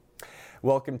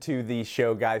Welcome to the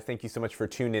show, guys. Thank you so much for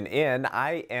tuning in.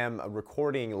 I am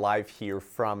recording live here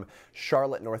from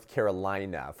Charlotte, North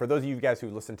Carolina. For those of you guys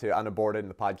who've listened to Unaborted in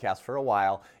the podcast for a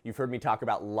while, you've heard me talk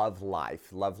about Love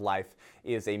Life. Love Life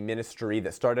is a ministry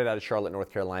that started out of Charlotte,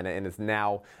 North Carolina, and is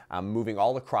now moving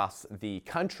all across the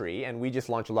country. And we just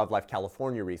launched Love Life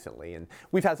California recently. And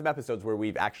we've had some episodes where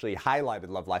we've actually highlighted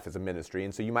Love Life as a ministry,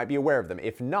 and so you might be aware of them.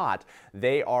 If not,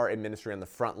 they are a ministry on the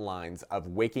front lines of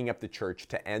waking up the church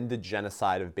to end the genocide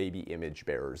of baby image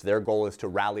bearers. Their goal is to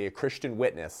rally a Christian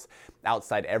witness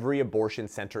outside every abortion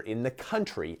center in the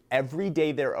country every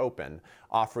day they're open,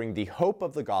 offering the hope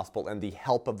of the gospel and the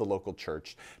help of the local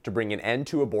church to bring an end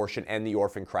to abortion and the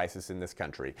orphan crisis in this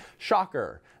country.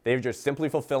 Shocker! They're just simply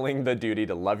fulfilling the duty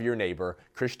to love your neighbor,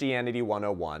 Christianity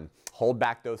 101, hold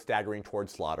back those staggering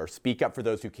towards slaughter, speak up for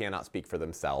those who cannot speak for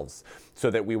themselves,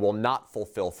 so that we will not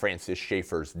fulfill Francis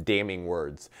Schaeffer's damning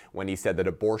words when he said that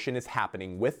abortion is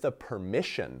happening with the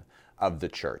permission of the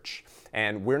church.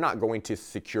 And we're not going to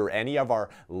secure any of our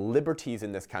liberties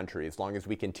in this country as long as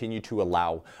we continue to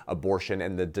allow abortion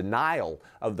and the denial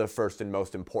of the first and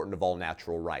most important of all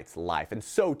natural rights, life. And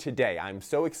so today, I'm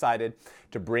so excited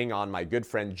to bring on my good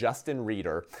friend Justin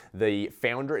Reeder, the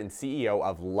founder and CEO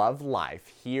of Love Life,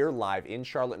 here live in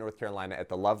Charlotte, North Carolina at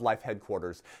the Love Life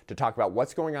headquarters to talk about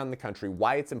what's going on in the country,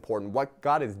 why it's important, what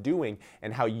God is doing,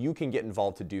 and how you can get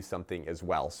involved to do something as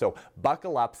well. So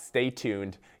buckle up, stay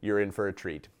tuned, you're in for a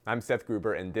treat. I'm Seth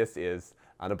Gruber, and this is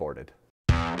Unaborted.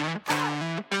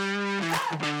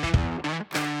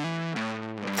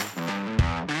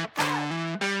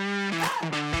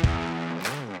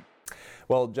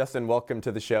 Well, Justin, welcome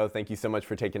to the show. Thank you so much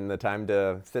for taking the time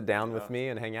to sit down with me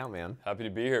and hang out, man. Happy to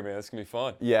be here, man. It's gonna be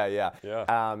fun. Yeah.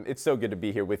 It's so good to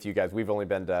be here with you guys. I've only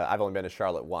been to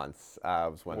Charlotte once.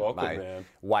 It was when my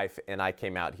wife and I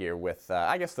came out here with,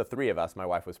 I guess the three of us. My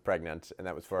wife was pregnant, and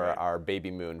that was for our baby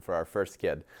Moon, for our first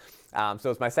kid.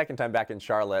 So it's my second time back in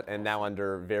Charlotte, and now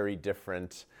under very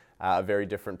different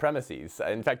premises.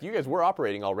 In fact, you guys were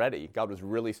operating already. God was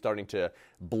really starting to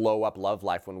blow up Love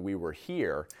Life when we were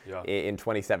here in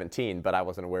 2017, but I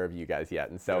wasn't aware of you guys yet.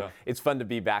 And so it's fun to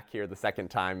be back here the second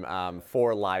time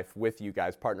for Life with you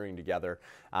guys, partnering together.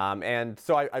 And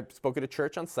so I spoke at a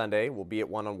church on Sunday. We'll be at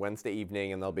one on Wednesday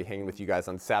evening, and they'll be hanging with you guys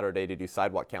on Saturday to do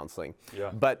sidewalk counseling.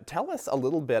 But tell us a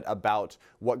little bit about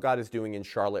what God is doing in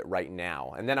Charlotte right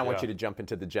now. And then I want you to jump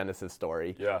into the Genesis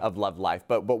story of Love Life.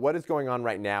 But what is going on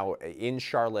right now in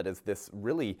Charlotte is this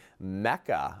really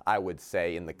mecca, I would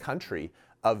say, in the country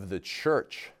of the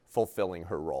church fulfilling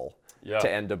her role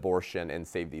to end abortion and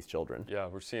save these children. Yeah,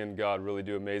 we're seeing God really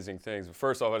do amazing things. But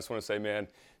first off, I just want to say, man,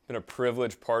 it's been a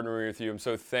privilege partnering with you. I'm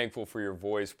so thankful for your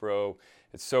voice, bro.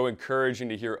 It's so encouraging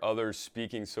to hear others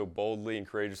speaking so boldly and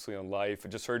courageously on life. I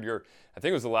just heard I think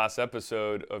it was the last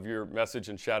episode of your message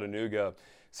in Chattanooga.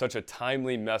 Such a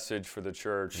timely message for the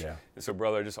church. And so,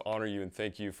 brother, I just honor you and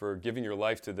thank you for giving your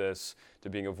life to this, to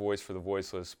being a voice for the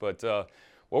voiceless. But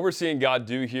what we're seeing God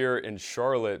do here in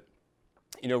Charlotte,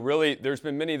 really, there's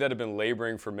been many that have been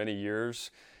laboring for many years.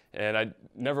 And I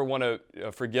never want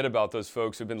to forget about those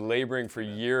folks who've been laboring for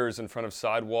years in front of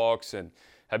sidewalks and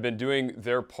have been doing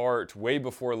their part way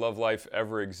before Love Life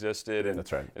ever existed. And,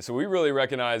 that's right. And so we really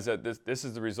recognize that this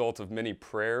is the result of many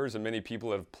prayers and many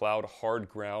people that have plowed hard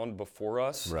ground before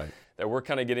us, that we're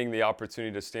kind of getting the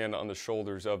opportunity to stand on the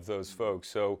shoulders of those folks.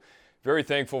 So very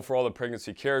thankful for all the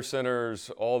pregnancy care centers,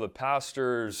 all the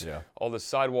pastors, all the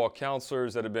sidewalk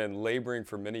counselors that have been laboring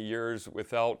for many years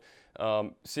without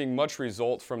seeing much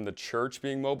result from the church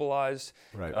being mobilized.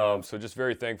 So just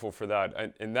very thankful for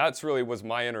that. And that's really was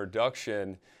my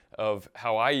introduction of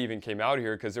how I even came out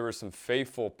here, because there were some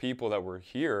faithful people that were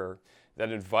here that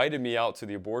invited me out to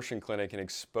the abortion clinic and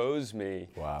exposed me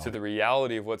to the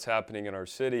reality of what's happening in our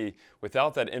city.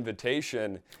 Without that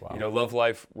invitation, Love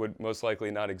Life would most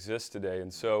likely not exist today.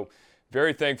 And so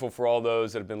very thankful for all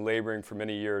those that have been laboring for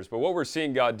many years. But what we're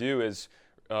seeing God do is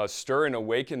stir and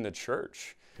awaken the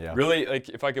church. Really, like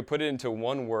if I could put it into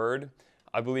one word,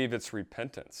 I believe it's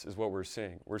repentance is what we're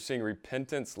seeing. We're seeing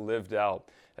repentance lived out.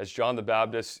 As John the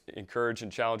Baptist encouraged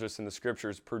and challenged us in the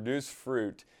scriptures, produce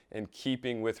fruit in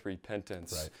keeping with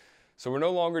repentance. So we're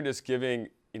no longer just giving,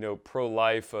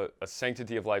 pro-life a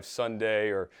Sanctity of Life Sunday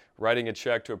or writing a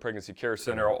check to a pregnancy care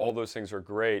center. All those things are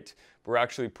great. We're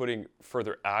actually putting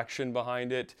further action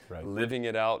behind it, living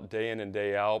it out day in and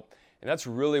day out. And that's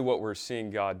really what we're seeing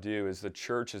God do, is the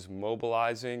church is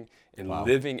mobilizing and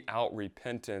living out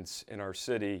repentance in our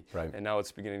city. And now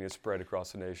it's beginning to spread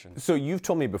across the nation. So you've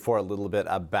told me before a little bit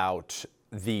about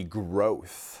the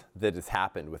growth that has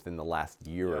happened within the last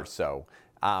year or so.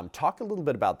 Talk a little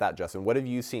bit about that, Justin. What have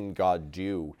you seen God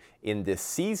do in this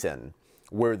season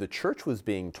where the church was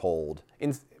being told,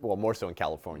 more so in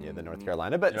California than North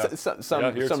Carolina, but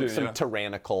some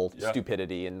tyrannical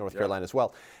stupidity in North Carolina as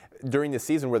well. During the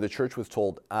season where the church was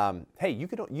told, hey, you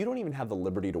don't even have the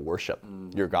liberty to worship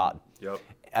your God.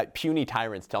 Puny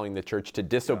tyrants telling the church to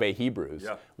disobey Hebrews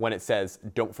when it says,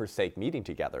 don't forsake meeting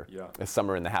together, as some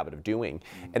are in the habit of doing.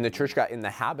 And the church got in the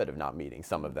habit of not meeting,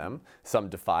 some of them. Some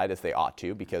defied as they ought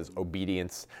to, because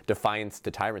defiance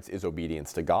to tyrants is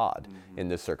obedience to God in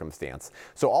this circumstance.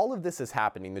 So all of this is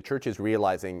happening. The church is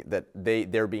realizing that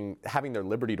they're having their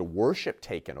liberty to worship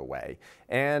taken away.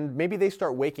 And maybe they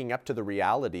start waking up to the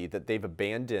reality that they've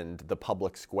abandoned the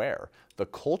public square, the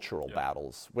cultural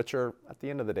battles, which are, at the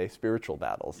end of the day, spiritual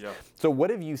battles. So what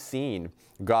have you seen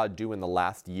God do in the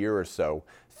last year or so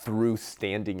through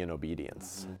standing in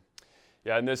obedience?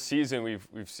 Yeah, in this season, we've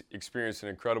experienced an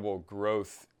incredible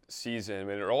growth season. I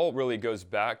mean, it all really goes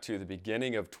back to the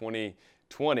beginning of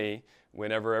 2020,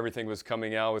 whenever everything was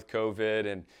coming out with COVID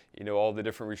and, all the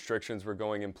different restrictions were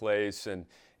going in place.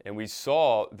 And we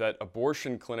saw that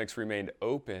abortion clinics remained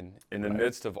open in the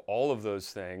midst of all of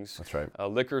those things. That's right.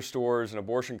 Liquor stores and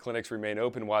abortion clinics remained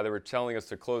open while they were telling us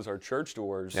to close our church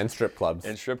doors. And strip clubs.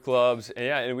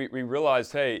 And we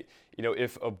realized, hey,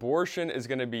 if abortion is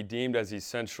going to be deemed as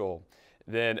essential,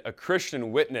 then a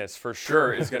Christian witness for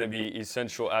sure is going to be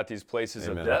essential at these places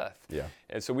of death.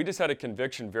 And so we just had a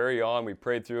conviction very on. We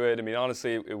prayed through it. I mean,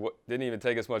 honestly, it didn't even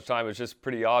take us much time. It was just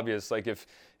pretty obvious. Like if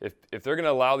they're going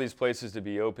to allow these places to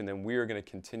be open, then we are going to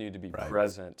continue to be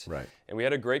present. And we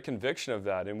had a great conviction of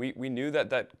that. And we knew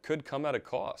that could come at a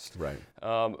cost.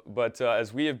 But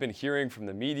as we have been hearing from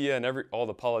the media and all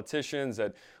the politicians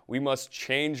that we must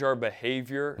change our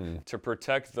behavior to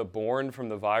protect the born from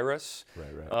the virus.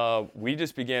 We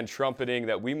just began trumpeting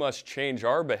that we must change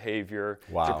our behavior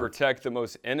to protect the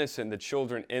most innocent, the children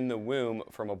in the womb,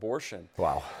 from abortion.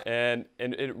 And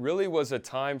it really was a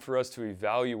time for us to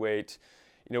evaluate,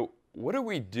 what are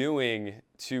we doing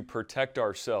to protect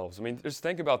ourselves? I mean, just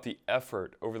think about the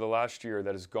effort over the last year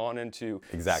that has gone into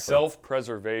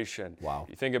self-preservation.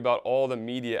 You think about all the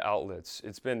media outlets.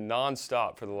 It's been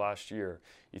nonstop for the last year.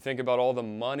 You think about all the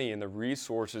money and the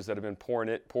resources that have been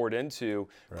poured into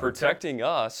protecting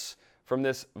us from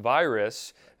this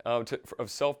virus of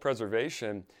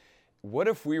self-preservation. What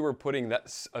if we were putting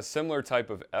a similar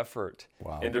type of effort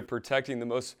into protecting the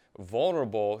most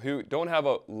vulnerable, who don't have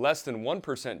a less than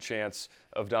 1% chance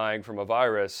of dying from a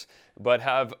virus, but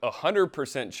have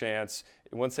 100% chance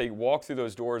once they walk through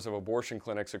those doors of abortion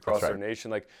clinics across our nation?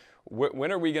 Like,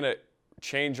 when are we going to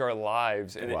change our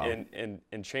lives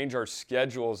and change our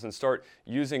schedules and start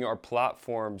using our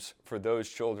platforms for those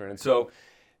children? And so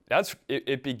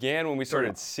it began when we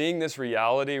started seeing this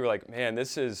reality. We're like, man,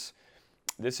 this is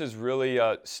really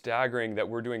staggering that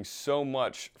we're doing so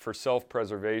much for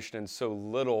self-preservation and so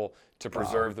little to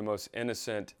preserve the most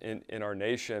innocent in our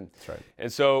nation.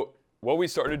 And so what we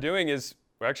started doing is,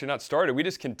 we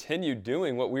just continued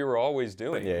doing what we were always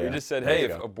doing. We just said, hey,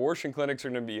 if abortion clinics are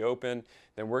going to be open,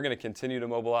 then we're going to continue to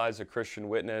mobilize a Christian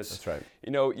witness.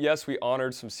 Yes, we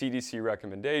honored some CDC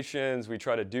recommendations. We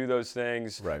try to do those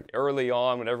things early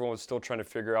on when everyone was still trying to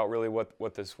figure out really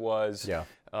what this was.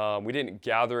 We didn't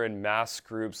gather in mass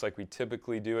groups like we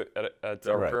typically do at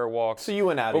our prayer walks. So you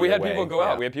went out. But we had people go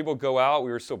out. We had people go out.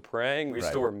 We were still praying. We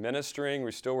still were ministering.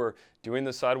 We still were doing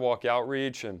the sidewalk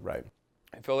outreach. And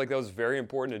I felt like that was very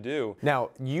important to do. Now,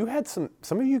 you had some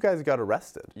of you guys got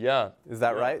arrested. Is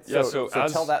that right? So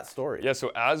tell that story.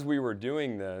 So as we were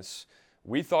doing this,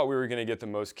 we thought we were going to get the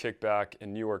most kickback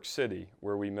in New York City,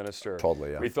 where we minister.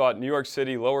 Totally. We thought New York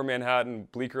City, Lower Manhattan,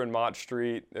 Bleecker and Mott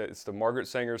Street, it's the Margaret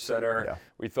Sanger Center.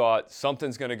 We thought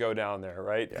something's going to go down there,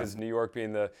 right? Because New York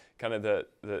being the kind of the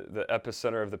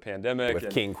epicenter of the pandemic. With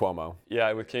King Cuomo.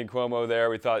 With King Cuomo there.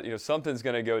 We thought, something's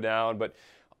going to go down. But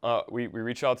we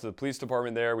reached out to the police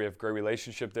department there. We have a great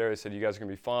relationship there. They said, you guys are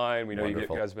going to be fine. We know you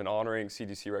guys have been honoring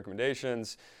CDC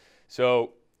recommendations.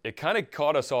 So it kind of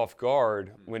caught us off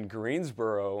guard when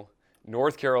Greensboro,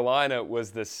 North Carolina,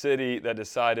 was the city that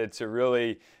decided to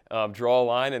really draw a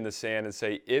line in the sand and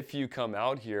say, if you come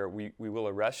out here, we will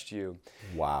arrest you.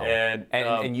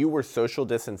 And you were social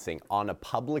distancing on a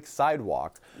public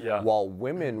sidewalk while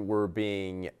women were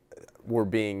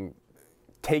being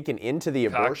taken into the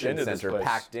abortion center,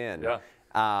 packed in,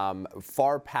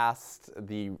 far past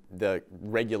the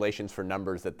regulations for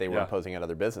numbers that they were imposing on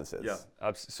other businesses.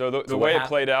 So the way it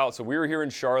played out, so we were here in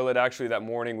Charlotte actually that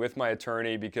morning with my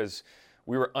attorney because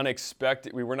we were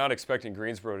not expecting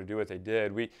Greensboro to do what they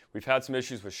did. We've had some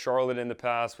issues with Charlotte in the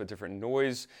past with different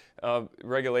noise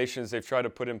regulations they've tried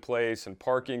to put in place and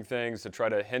parking things to try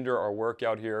to hinder our work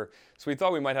out here. So we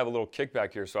thought we might have a little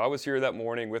kickback here. So I was here that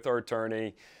morning with our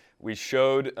attorney. We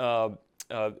showed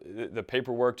the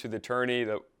paperwork to the attorney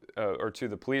or to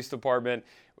the police department.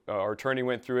 Our attorney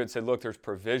went through it and said, look, there's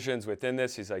provisions within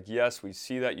this. He's like, yes, we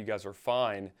see that. You guys are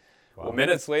fine. Wow. Well,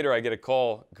 minutes later, I get a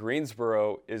call.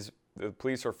 Greensboro the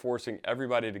police are forcing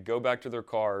everybody to go back to their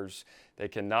cars. They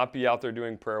cannot be out there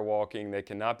doing prayer walking. They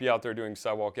cannot be out there doing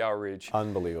sidewalk outreach.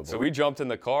 Unbelievable. So we jumped in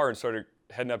the car and started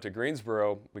heading up to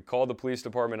Greensboro. We called the police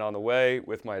department on the way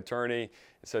with my attorney and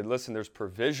said, listen, there's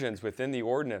provisions within the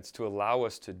ordinance to allow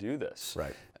us to do this.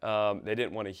 Right. They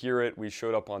didn't want to hear it. We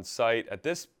showed up on site. At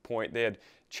this point, they had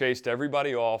chased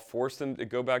everybody off, forced them to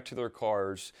go back to their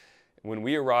cars. When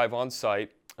we arrive on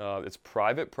site, it's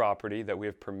private property that we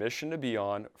have permission to be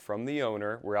on from the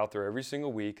owner. We're out there every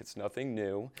single week. It's nothing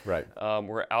new. Right.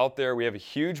 We're out there. We have a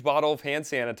huge bottle of hand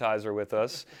sanitizer with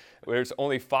us. There's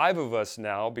only 5 of us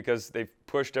now because they've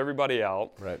pushed everybody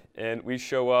out. Right. And we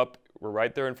show up. We're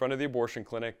right there in front of the abortion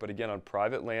clinic, but again, on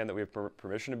private land that we have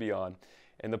permission to be on.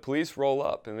 And the police roll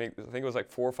up. And I think it was like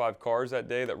 4 or 5 cars that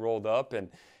day that rolled up and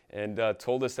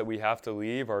told us that we have to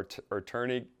leave. Our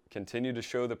attorney continued to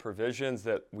show the provisions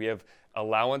that we have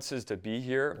allowances to be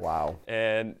here. Wow.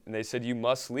 And they said, you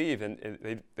must leave.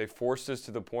 And they forced us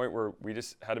to the point where we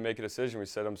just had to make a decision. We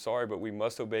said, I'm sorry, but we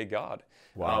must obey God.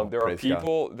 Wow. There are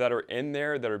people that are in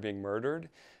there that are being murdered.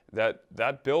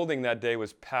 That building that day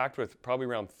was packed with probably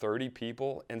around 30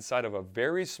 people inside of a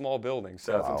very small building.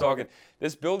 Seth, I'm talking,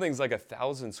 this building's like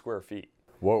 1,000 square feet.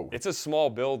 Whoa. It's a small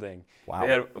building. Wow. They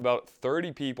had about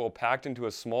 30 people packed into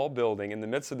a small building in the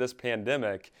midst of this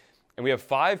pandemic, and we have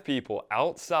 5 people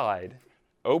outside,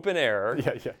 open air,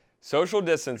 social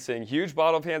distancing, huge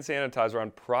bottle of hand sanitizer on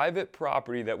private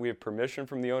property that we have permission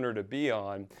from the owner to be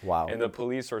on. Wow. And the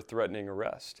police are threatening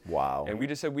arrest. Wow. And we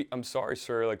just said, I'm sorry,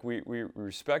 sir, like we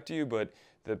respect you, but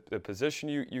the position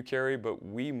you carry, but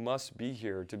we must be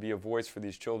here to be a voice for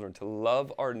these children, to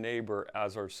love our neighbor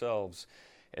as ourselves.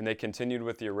 And they continued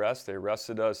with the arrest. They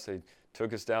arrested us. They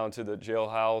took us down to the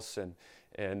jailhouse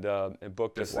and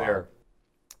booked us there.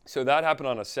 So that happened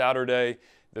on a Saturday.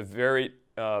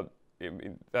 That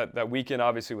weekend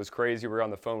obviously was crazy. We were on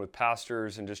the phone with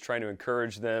pastors and just trying to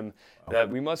encourage them that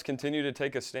we must continue to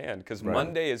take a stand because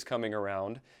Monday is coming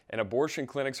around and abortion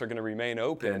clinics are going to remain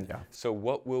open. Yeah. So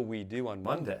what will we do on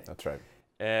Monday? That's right.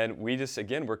 And we just,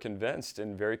 again, we're convinced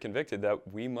and very convicted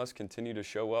that we must continue to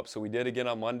show up. So we did again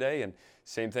on Monday, and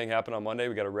same thing happened on Monday.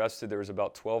 We got arrested. There was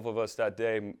about 12 of us that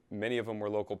day. Many of them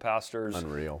were local pastors.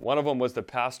 Unreal. One of them was the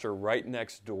pastor right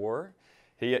next door.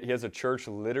 He has a church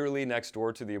literally next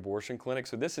door to the abortion clinic.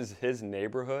 So this is his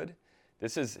neighborhood.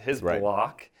 This is his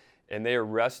block. And they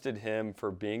arrested him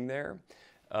for being there.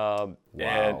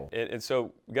 Wow. And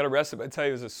so we got arrested. But I tell you,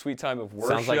 it was a sweet time of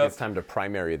worship. Sounds like it's time to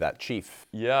primary that chief.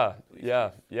 Yeah.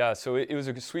 So it was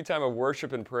a sweet time of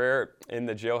worship and prayer in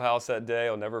the jailhouse that day.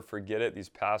 I'll never forget it. These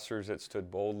pastors that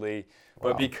stood boldly.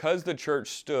 But because the church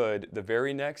stood, the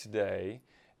very next day,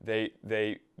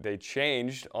 they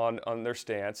changed on their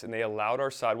stance, and they allowed our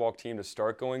sidewalk team to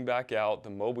start going back out, the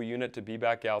mobile unit to be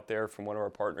back out there from one of our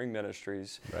partnering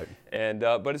ministries. Right. And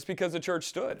but it's because the church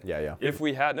stood. Yeah. If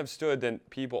we hadn't have stood, then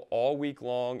people all week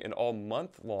long and all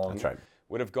month long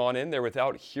would have gone in there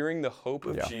without hearing the hope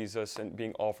of Jesus and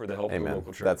being offered the help of the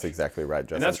local church. That's exactly right,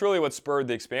 Justin. And that's really what spurred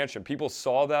the expansion. People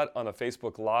saw that on a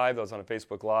Facebook Live. I was on a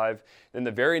Facebook Live. Then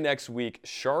the very next week,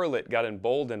 Charlotte got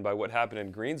emboldened by what happened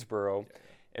in Greensboro.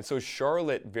 And so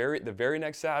Charlotte, the very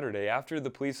next Saturday, after the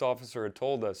police officer had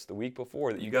told us the week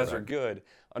before that you guys are good,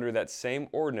 under that same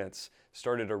ordinance,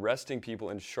 started arresting people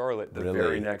in Charlotte the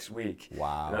very next week.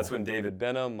 Wow. And that's when David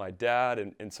Benham, my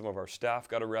dad, and some of our staff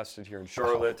got arrested here in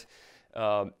Charlotte.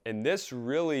 And this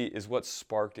really is what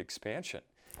sparked expansion.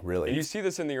 Really? And you see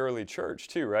this in the early church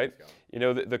too, right? You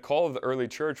know, the call of the early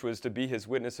church was to be his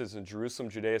witnesses in Jerusalem,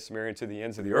 Judea, Samaria, and to the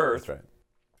ends of the earth. That's right.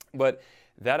 But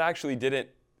that actually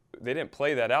they didn't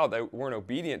play that out. They weren't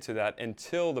obedient to that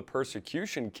until the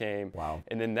persecution came. Wow.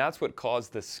 And then that's what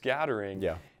caused the scattering.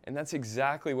 Yeah. And that's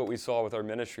exactly what we saw with our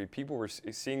ministry. People were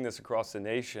seeing this across the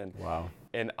nation. Wow.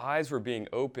 And eyes were being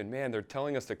opened. Man, they're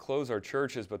telling us to close our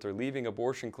churches, but they're leaving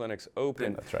abortion clinics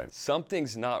open. That's right.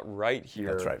 Something's not right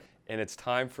here. That's right. And it's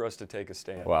time for us to take a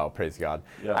stand. Wow, praise God.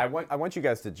 Yeah. I want you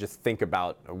guys to just think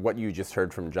about what you just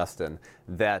heard from Justin,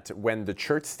 that when the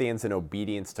church stands in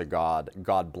obedience to God,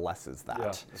 God blesses that. Yeah,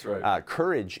 that's right.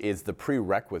 Courage is the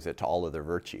prerequisite to all other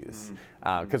virtues.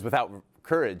 Because without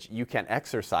courage, you can't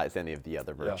exercise any of the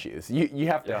other virtues. You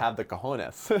have to have the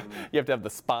cojones. You have to have the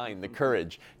spine, the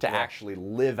courage to actually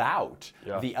live out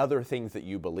the other things that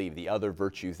you believe, the other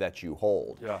virtues that you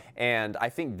hold. Yeah. And I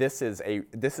think this is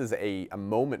a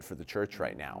moment for the church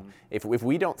right now. If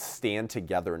we don't stand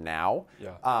together now,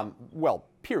 well,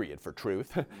 period, for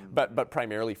truth, but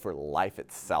primarily for life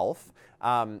itself,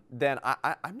 then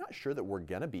I'm not sure that we're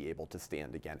going to be able to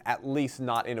stand again, at least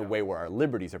not in a way where our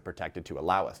liberties are protected to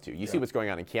allow us to. You see what's going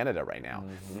on in Canada right now.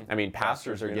 I mean,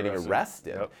 pastors are getting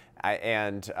arrested.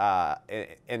 And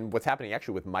what's happening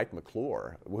actually with Mike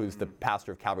McClure, who's the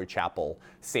pastor of Calvary Chapel,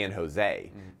 San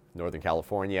Jose, Northern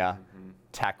California,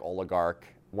 tech oligarch,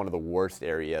 one of the worst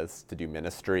areas to do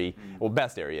ministry, well,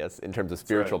 best areas in terms of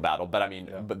spiritual battle, but I mean,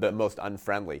 but the most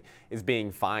unfriendly, is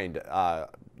being fined,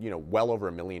 well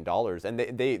over $1 million, and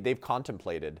they've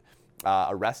contemplated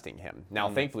arresting him. Now,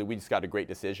 thankfully, we just got a great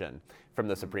decision from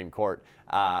the Supreme Court,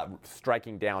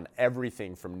 striking down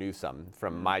everything from Newsom,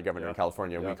 from my governor in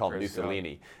California, we call him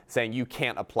Mussolini, saying you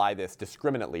can't apply this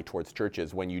discriminately towards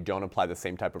churches when you don't apply the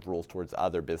same type of rules towards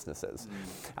other businesses.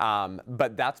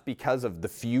 But that's because of the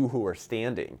few who are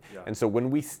standing. And so when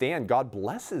we stand, God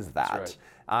blesses that.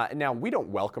 Now, we don't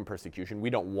welcome persecution. We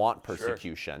don't want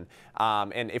persecution.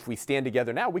 And if we stand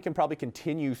together now, we can probably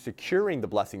continue securing the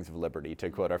blessings of liberty, to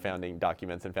quote our founding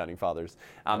documents and founding fathers,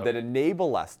 that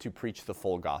enable us to preach the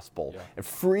full gospel and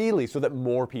freely so that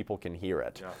more people can hear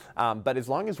it. But as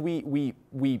long as we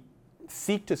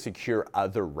seek to secure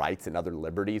other rights and other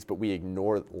liberties, but we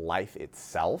ignore life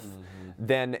itself,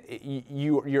 then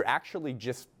you're actually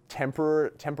just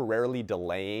temporarily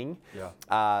delaying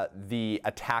the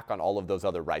attack on all of those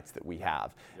other rights that we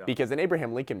have. Because, and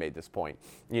Abraham Lincoln made this point,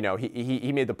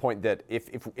 he made the point that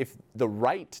if the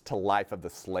right to life of the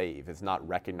slave is not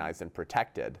recognized and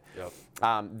protected,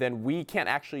 then we can't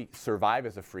actually survive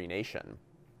as a free nation.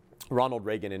 Ronald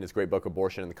Reagan, in his great book,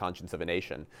 Abortion and the Conscience of a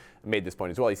Nation, made this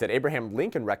point as well. He said, Abraham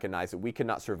Lincoln recognized that we could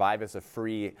not survive as a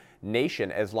free nation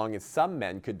as long as some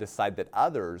men could decide that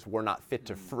others were not fit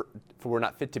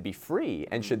to be free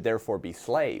and should therefore be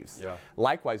slaves.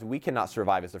 Likewise, we cannot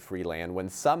survive as a free land when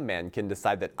some men can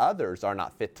decide that others are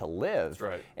not fit to live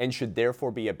and should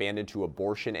therefore be abandoned to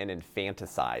abortion and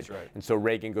infanticide. And so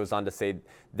Reagan goes on to say,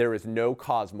 there is no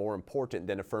cause more important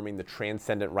than affirming the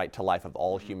transcendent right to life of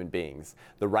all human beings,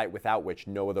 the right without which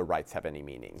no other rights have any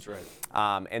meaning.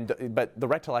 But the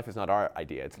right to life is not our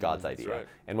idea, it's God's idea.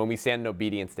 And when we stand in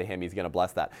obedience to Him, He's going to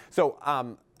bless that. So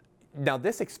now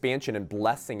this expansion and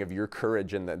blessing of your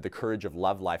courage and the courage of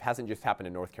Love Life hasn't just happened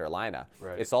in North Carolina.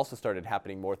 It's also started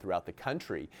happening more throughout the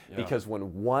country, because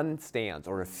when one stands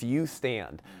or a few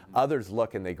stand, others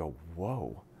look and they go,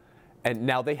 whoa. And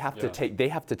now they have to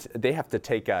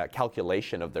take a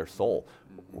calculation of their soul.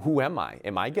 Who am I?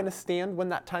 Am I going to stand when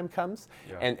that time comes?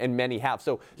 And many have.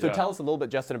 So tell us a little bit,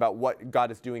 Justin, about what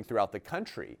God is doing throughout the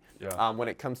country when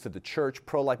it comes to the church,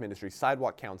 pro-life ministry,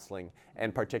 sidewalk counseling,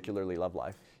 and particularly Love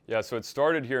Life. Yeah, so it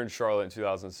started here in Charlotte in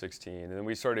 2016, and then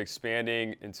we started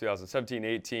expanding in 2017,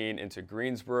 18 into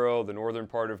Greensboro, the northern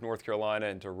part of North Carolina,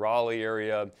 into Raleigh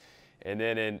area. And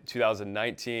then in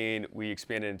 2019, we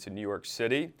expanded into New York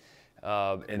City.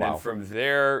 Then from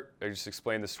there, I just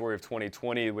explained the story of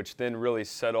 2020, which then really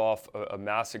set off a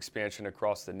mass expansion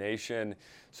across the nation.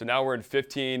 So now we're in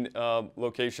 15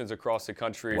 locations across the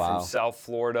country, from South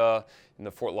Florida, in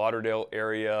the Fort Lauderdale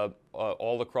area,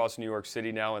 all across New York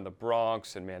City now, in the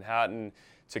Bronx and Manhattan,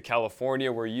 to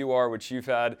California, where you are, which you've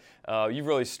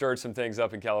really stirred some things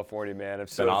up in California, man. I'm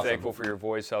so thankful for your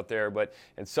voice out there. But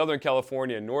in Southern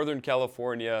California, Northern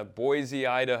California, Boise,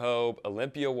 Idaho,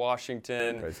 Olympia,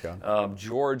 Washington,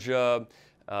 Georgia,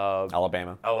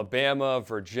 Alabama,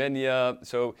 Virginia.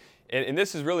 So, and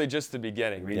this is really just the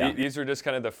beginning. I mean, these are just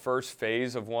kind of the first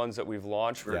phase of ones that we've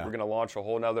launched. We're going to launch a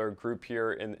whole nother group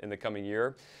here in the coming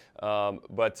year.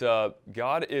 But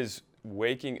God is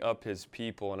waking up His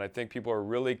people, and I think people are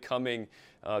really coming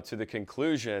to the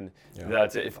conclusion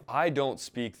that if I don't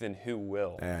speak, then who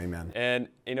will? Amen.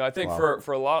 And I think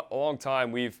for a long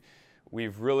time we've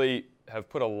really have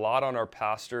put a lot on our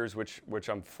pastors, which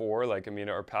I'm for.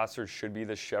 Our pastors should be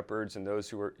the shepherds and those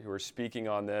who are speaking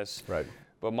on this.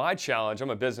 But my challenge,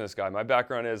 I'm a business guy. My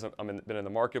background is been in the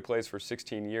marketplace for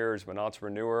 16 years. I'm an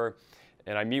entrepreneur.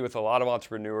 And I meet with a lot of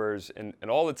entrepreneurs, and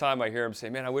all the time I hear them say,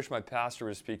 man, I wish my pastor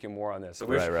was speaking more on this.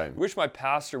 I wish my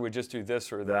pastor would just do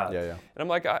this or that. And I'm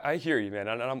like, I hear you, man,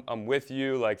 and I'm with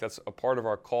you. Like, that's a part of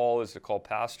our call, is to call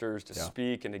pastors to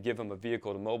speak and to give them a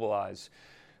vehicle to mobilize.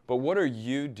 But what are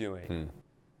you doing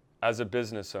as a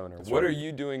business owner? What are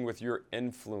you doing with your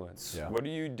influence? What are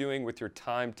you doing with your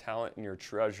time, talent, and your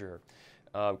treasure?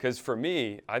 Because for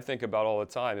me, I think about all the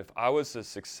time, if I was a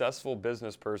successful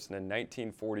business person in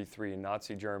 1943 in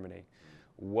Nazi Germany,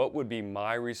 what would be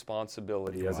my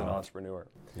responsibility as an entrepreneur?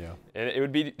 And it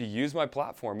would be to use my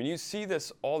platform. And you see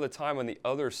this all the time on the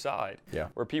other side,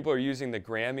 where people are using the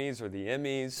Grammys or the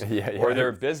Emmys or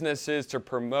their businesses to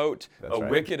promote a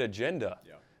wicked agenda.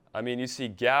 I mean, you see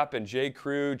Gap and J.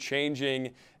 Crew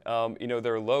changing,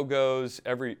 their logos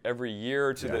every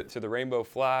year to the rainbow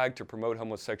flag to promote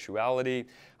homosexuality.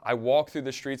 I walk through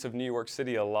the streets of New York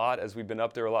City a lot as we've been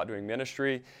up there a lot doing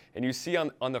ministry, and you see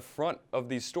on the front of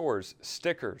these stores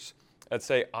stickers that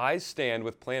say, "I stand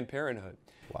with Planned Parenthood."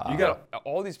 Wow. You got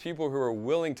all these people who are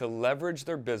willing to leverage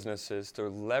their businesses, to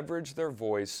leverage their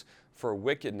voice for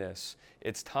wickedness.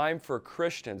 It's time for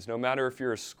Christians, no matter if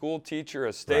you're a school teacher,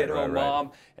 a stay-at-home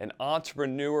mom, an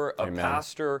entrepreneur, a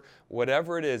pastor,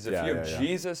 whatever it is, if you have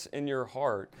Jesus in your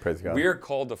heart, we're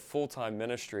called to full-time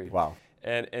ministry. Wow.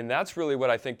 And that's really what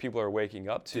I think people are waking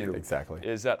up to. Exactly.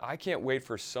 Is that I can't wait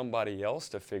for somebody else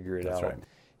to figure it out. That's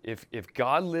right. If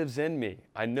God lives in me,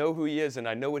 I know who he is and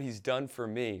I know what he's done for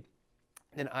me,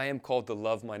 then I am called to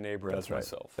love my neighbor as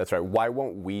myself. That's right. Why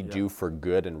won't we do for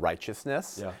good and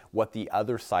righteousness what the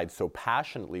other side so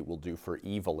passionately will do for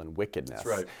evil and wickedness?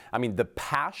 That's right. I mean, the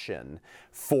passion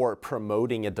for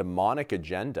promoting a demonic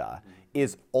agenda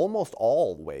is almost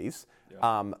always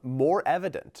more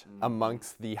evident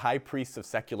amongst the high priests of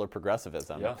secular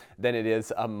progressivism than it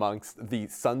is amongst the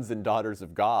sons and daughters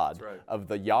of God, of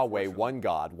the Yahweh, one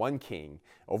God, one King,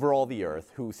 over all the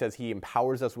earth, who says he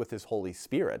empowers us with his Holy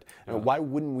Spirit. And why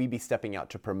wouldn't we be stepping out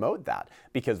to promote that?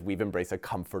 Because we've embraced a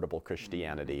comfortable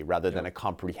Christianity rather than a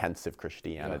comprehensive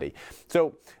Christianity.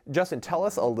 So, Justin, tell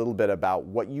us a little bit about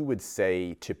what you would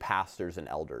say to pastors and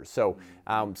elders. So,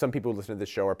 some people who listen to this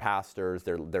show are pastors,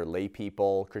 they're lay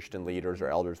people, Christian leaders or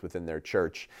elders within their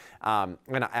church. And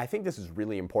I think this is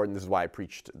really important. This is why I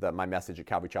preached my message at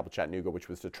Calvary Chapel Chattanooga, which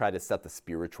was to try to set the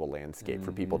spiritual landscape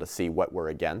for people to see what we're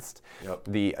against.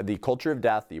 The culture of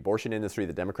death, the abortion industry,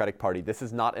 the Democratic Party, this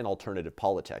is not an alternative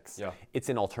politics. It's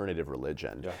an alternative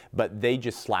religion. But they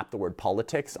just slap the word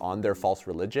politics on their false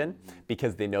religion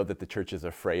because they know that the church is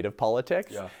afraid of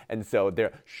politics. And so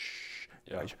they're,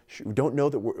 we don't know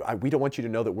that we don't want you to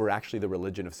know that we're actually the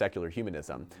religion of secular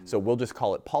humanism. So we'll just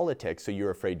call it politics, so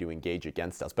you're afraid to engage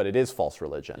against us. But it is false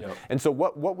religion. And so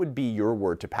what would be your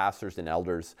word to pastors and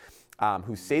elders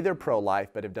who say they're pro-life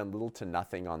but have done little to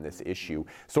nothing on this issue,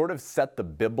 sort of set the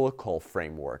biblical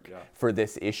framework for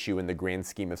this issue in the grand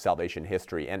scheme of salvation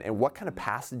history? And what kind of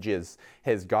passages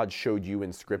has God showed you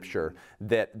in Scripture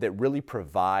that really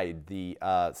provide the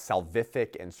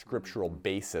salvific and scriptural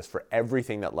basis for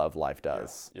everything that Love Life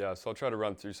does? So I'll try to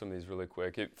run through some of these really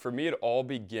quick. For me, it all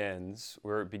begins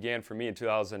where it began for me in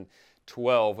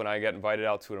 2012 when I got invited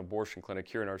out to an abortion clinic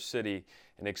here in our city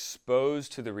and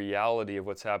exposed to the reality of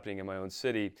what's happening in my own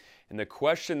city. And the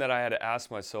question that I had to ask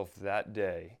myself that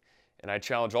day, and I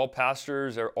challenge all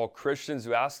pastors or all Christians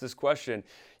who ask this question,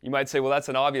 you might say, well, that's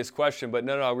an obvious question, but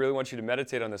no, I really want you to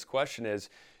meditate on this question is,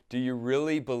 do you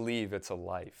really believe it's a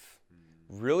life?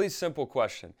 Really simple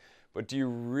question. But do you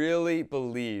really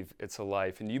believe it's a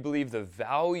life? And do you believe the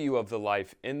value of the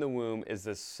life in the womb is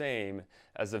the same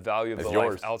as the value of the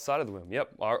life outside of the womb?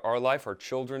 Our life, our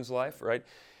children's life, right?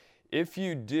 If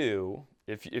you do,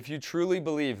 if you truly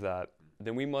believe that,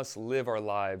 then we must live our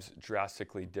lives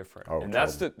drastically different. And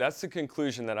that's the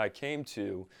conclusion that I came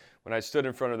to when I stood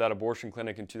in front of that abortion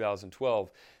clinic in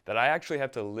 2012, that I actually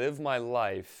have to live my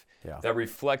life that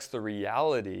reflects the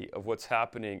reality of what's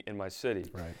happening in my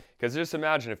city. Because just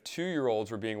imagine if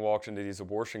 2-year-olds were being walked into these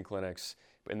abortion clinics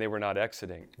and they were not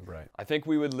exiting. I think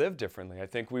we would live differently. I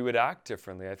think we would act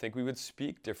differently. I think we would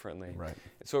speak differently.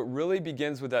 So it really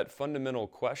begins with that fundamental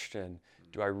question.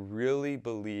 Do I really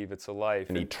believe it's a life?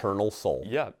 An eternal soul.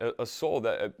 A soul,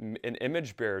 an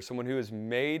image bearer, someone who is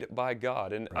made by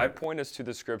God. And I point us to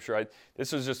the scripture.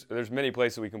 There's many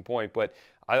places we can point, but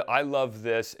I love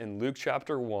this in Luke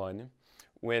chapter 1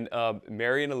 when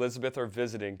Mary and Elizabeth are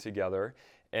visiting together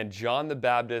and John the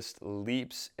Baptist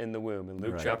leaps in the womb in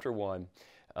Luke chapter 1.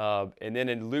 And then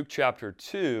in Luke chapter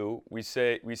 2, we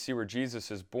see where Jesus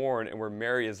is born and where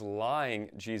Mary is lying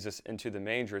Jesus into the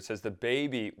manger. It says the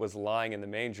baby was lying in the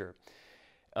manger.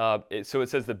 So it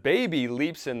says the baby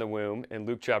leaps in the womb in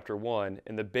Luke chapter 1,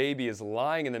 and the baby is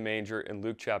lying in the manger in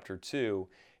Luke chapter 2.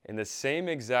 And the same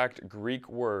exact Greek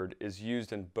word is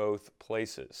used in both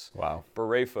places. Wow.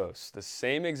 Barephos, the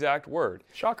same exact word.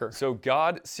 Shocker. So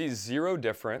God sees zero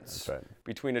difference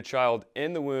between a child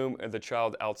in the womb and the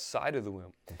child outside of the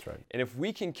womb. That's right. And if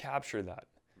we can capture that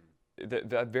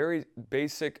very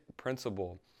basic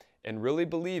principle and really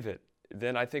believe it,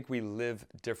 then I think we live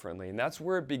differently. And that's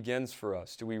where it begins for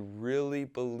us. Do we really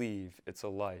believe it's a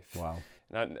life? Wow.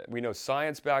 And we know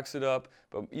science backs it up,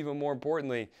 but even more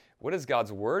importantly, what does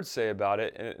God's word say about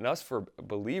it? And us for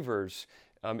believers,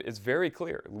 it's very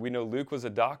clear. We know Luke was a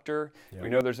doctor. We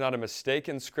know there's not a mistake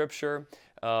in Scripture.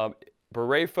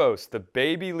 Berephos, the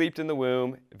baby leaped in the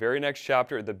womb. Very next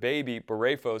chapter, the baby,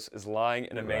 Berephos, is lying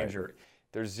in a manger.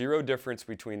 There's zero difference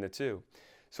between the two.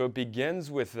 So it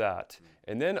begins with that.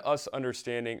 And then us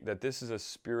understanding that this is a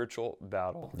spiritual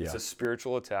battle. Yeah. It's a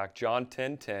spiritual attack. John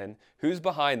 10:10. Who's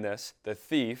behind this? The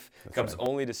thief comes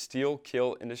only to steal,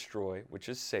 kill, and destroy, which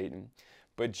is Satan.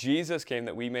 But Jesus came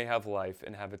that we may have life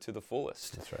and have it to the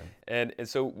fullest. That's right. And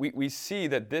so we see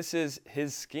that this is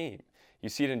his scheme. You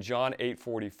see it in John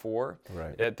 8:44.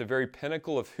 Right. At the very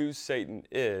pinnacle of who Satan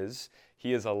is,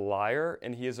 he is a liar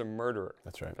and he is a murderer.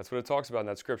 That's right. That's what it talks about in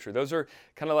that scripture. Those are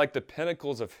kind of like the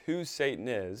pinnacles of who Satan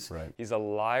is. Right. He's a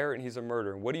liar and he's a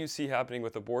murderer. And what do you see happening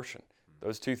with abortion?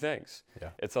 Those two things. Yeah.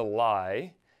 It's a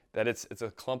lie, that it's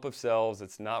a clump of cells.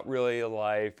 It's not really a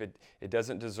life. It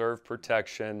doesn't deserve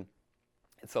protection.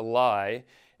 It's a lie.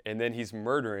 And then he's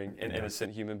murdering an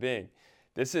innocent human being.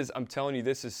 This is, I'm telling you,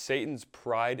 this is Satan's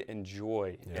pride and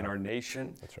joy in our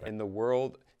nation, in the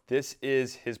world. This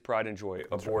is his pride and joy,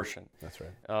 abortion. That's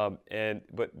right.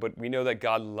 But we know that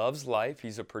God loves life.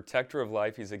 He's a protector of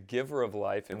life. He's a giver of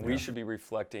life, and we should be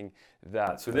reflecting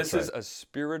that. So this is a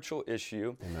spiritual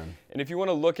issue. Amen. And if you want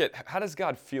to look at how does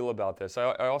God feel about this,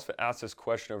 I also asked this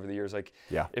question over the years, like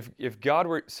if God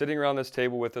were sitting around this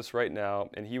table with us right now,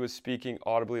 and he was speaking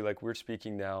audibly like we're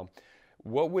speaking now,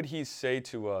 what would he say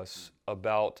to us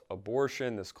about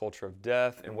abortion, this culture of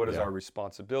death, and what is our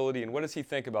responsibility, and what does he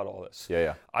think about all this?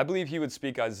 I believe he would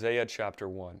speak Isaiah chapter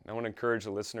 1. I want to encourage the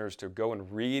listeners to go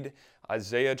and read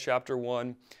Isaiah chapter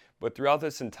 1. But throughout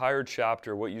this entire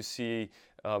chapter, what you see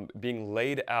being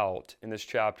laid out in this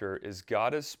chapter is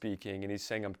God is speaking, and he's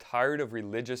saying, I'm tired of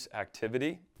religious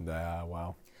activity.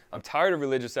 Wow. I'm tired of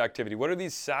religious activity. What are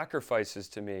these sacrifices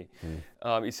to me?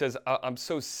 He says, I'm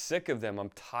so sick of them. I'm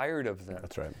tired of them.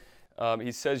 That's right.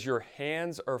 He says, your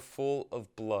hands are full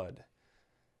of blood.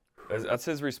 That's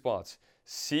his response.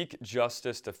 Seek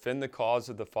justice, defend the cause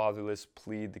of the fatherless,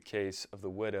 plead the case of the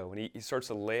widow. And he starts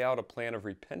to lay out a plan of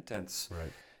repentance.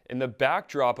 Right. And the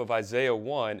backdrop of Isaiah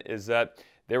 1 is that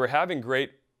they were having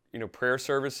great prayer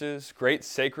services, great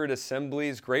sacred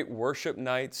assemblies, great worship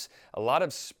nights, a lot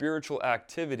of spiritual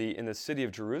activity in the city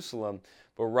of Jerusalem.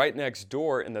 But right next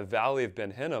door in the valley of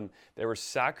Ben Hinnom, they were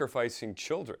sacrificing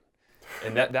children.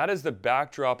 And that is the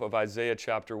backdrop of Isaiah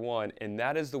chapter 1, and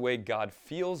that is the way God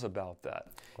feels about that.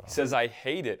 Wow. He says, I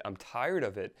hate it. I'm tired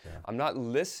of it. Yeah. I'm not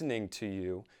listening to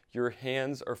you. Your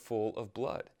hands are full of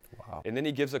blood. Wow. And then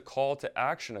he gives a call to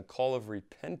action, a call of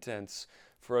repentance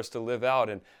for us to live out.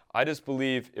 And I just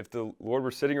believe if the Lord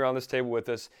were sitting around this table with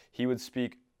us, he would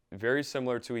speak very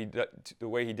similar to the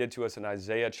way he did to us in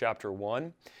Isaiah chapter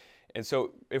 1. And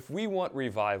so if we want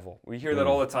revival, we hear that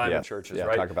all the time in churches,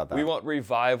 right? Talk about that. We want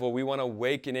revival, we want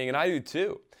awakening, and I do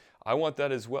too. I want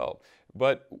that as well.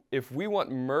 But if we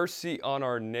want mercy on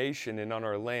our nation and on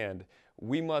our land,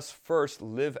 we must first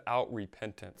live out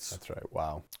repentance. That's right.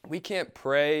 Wow. We can't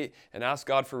pray and ask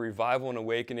God for revival and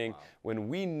awakening when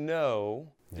we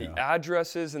know the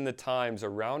addresses and the times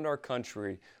around our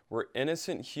country where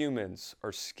innocent humans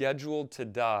are scheduled to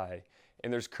die,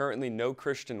 and there's currently no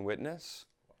Christian witness,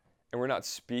 and we're not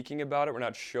speaking about it, we're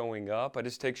not showing up. I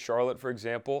just take Charlotte, for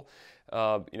example.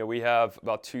 We have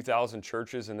about 2,000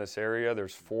 churches in this area.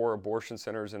 There's 4 abortion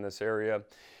centers in this area.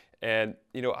 And,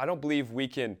 I don't believe we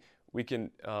can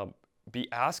be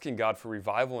asking God for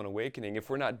revival and awakening if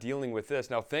we're not dealing with this.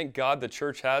 Now, thank God the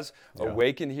church has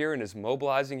awakened here and is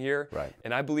mobilizing here. Right.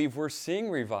 And I believe we're seeing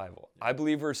revival. I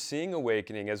believe we're seeing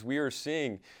awakening as we are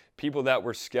seeing people that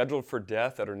were scheduled for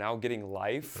death that are now getting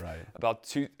life. Right. About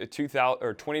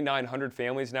 2,900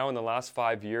 families now in the last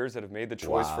 5 years that have made the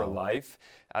choice for life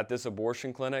at this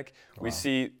abortion clinic. Wow. We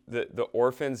see the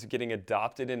orphans getting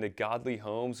adopted into godly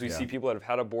homes. We see people that have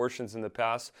had abortions in the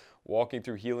past walking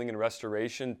through healing and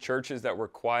restoration. Churches that were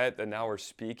quiet that now are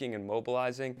speaking and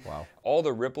mobilizing. Wow. All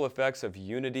the ripple effects of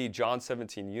unity, John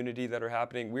 17 unity that are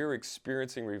happening. We're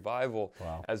experiencing revival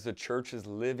as the church is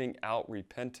living out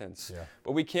repentance. Yeah.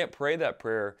 But we can't pray that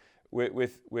prayer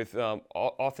with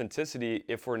authenticity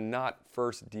if we're not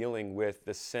first dealing with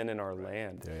the sin in our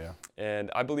land.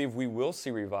 And I believe we will see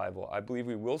revival. I believe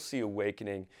we will see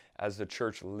awakening as the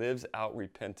church lives out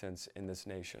repentance in this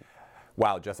nation.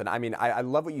 Wow, Justin. I mean, I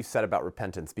love what you said about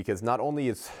repentance, because not only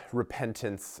is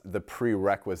repentance the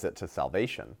prerequisite to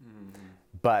salvation,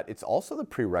 but it's also the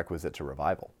prerequisite to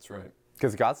revival. That's right.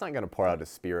 Because God's not going to pour out his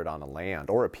Spirit on a land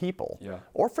or a people,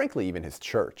 or frankly even his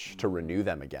church, to renew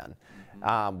them again,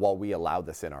 while we allow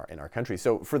this in our country.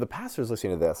 So for the pastors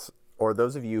listening to this, or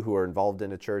those of you who are involved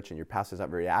in a church and your pastor's not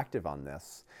very active on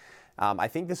this, I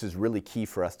think this is really key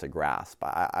for us to grasp.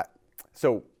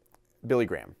 So Billy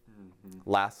Graham,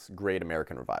 last great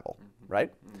American revival,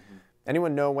 right?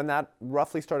 Anyone know when that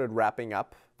roughly started wrapping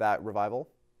up, that revival?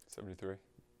 73.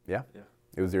 Yeah? Yeah.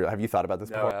 It was have you thought about this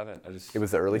before? No, I haven't. It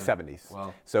was the early 70s.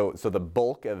 Wow. So the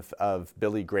bulk of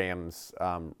Billy Graham's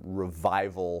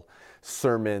revival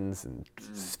sermons and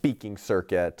speaking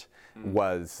circuit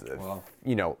was,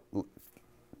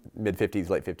 mid 50s,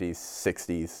 late 50s,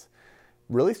 60s.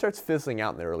 Really starts fizzling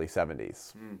out in the early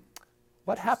 70s.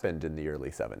 What happened in the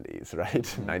early 70s, right?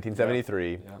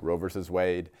 1973, Roe versus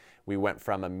Wade. We went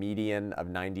from a median of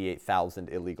 98,000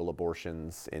 illegal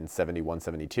abortions in 71,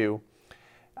 72.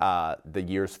 The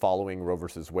years following Roe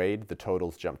versus Wade, the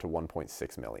totals jumped to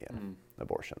 1.6 million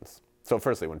abortions. So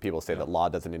firstly, when people say that law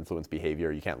doesn't influence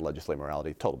behavior, you can't legislate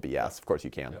morality, total BS. Of course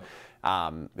you can.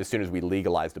 As soon as we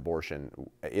legalized abortion,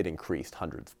 it increased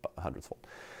hundreds-fold.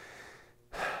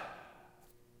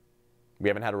 We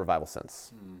haven't had a revival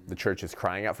since. The church is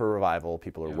crying out for a revival.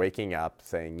 People are waking up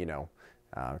saying,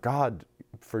 God,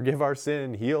 forgive our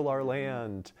sin, heal our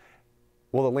land.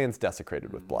 Well, the land's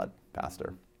desecrated with blood,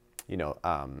 Pastor.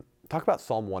 Talk about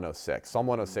Psalm 106. Psalm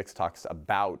 106 talks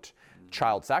about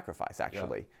child sacrifice,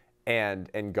 actually,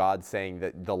 and God saying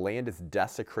that the land is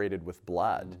desecrated with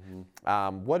blood.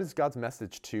 What is God's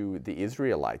message to the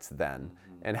Israelites then,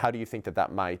 and how do you think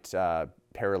that might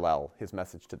parallel his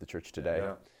message to the church today?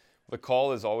 The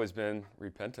call has always been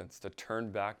repentance, to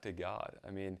turn back to God.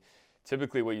 I mean,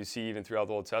 typically what you see even throughout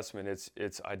the Old Testament,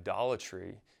 it's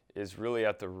idolatry is really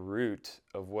at the root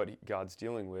of what God's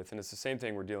dealing with. And it's the same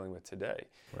thing we're dealing with today.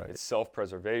 Right. It's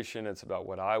self-preservation. It's about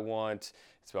what I want.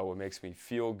 It's about what makes me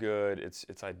feel good. It's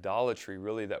idolatry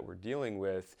really that we're dealing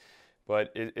with.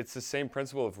 But it's the same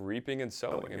principle of reaping and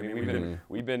sowing. I mean,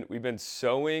 we've been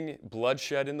sowing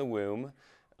bloodshed in the womb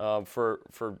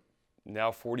for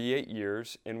now 48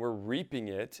 years, and we're reaping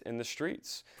it in the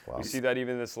streets. Wow. We see that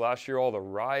even this last year, all the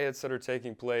riots that are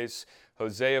taking place.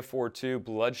 Hosea 4:2,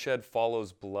 bloodshed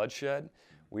follows bloodshed.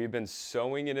 We've been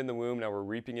sowing it in the womb, now we're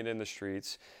reaping it in the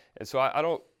streets. And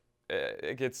so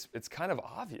it's kind of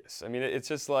obvious. I mean, it's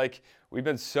just like, we've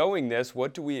been sowing this,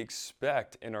 what do we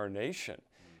expect in our nation?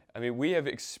 I mean, we have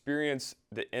experienced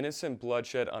the innocent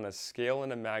bloodshed on a scale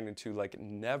and a magnitude like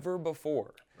never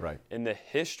before in the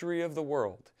history of the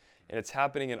world. And it's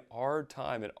happening in our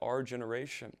time, in our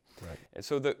generation. Right. And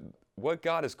so what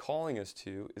God is calling us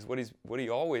to is what he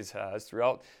always has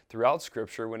throughout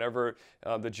Scripture. Whenever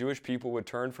the Jewish people would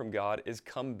turn from God, is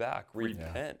come back,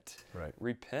 repent,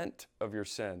 repent of your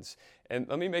sins. And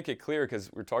let me make it clear,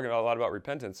 because we're talking a lot about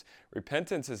repentance.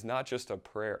 Repentance is not just a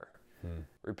prayer.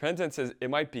 Repentance it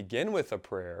might begin with a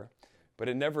prayer, but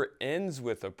it never ends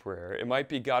with a prayer. It might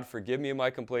be, God, forgive me of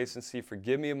my complacency,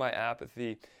 forgive me of my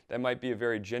apathy. That might be a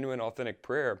very genuine, authentic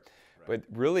prayer. But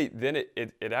really, then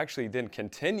it actually then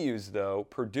continues, though,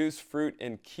 produce fruit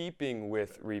in keeping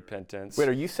with repentance. Wait,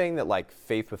 are you saying that like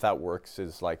faith without works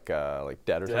is like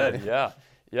dead or something? Yeah,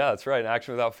 that's right.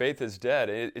 Action without faith is dead.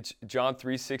 It's John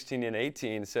 3:16 and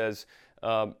 18 says,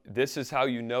 this is how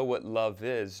you know what love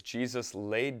is. Jesus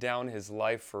laid down his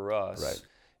life for us. Right.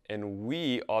 And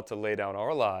we ought to lay down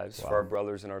our lives for our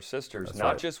brothers and our sisters,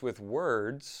 not just with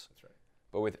words,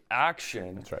 but with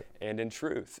action and in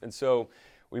truth. And so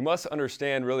we must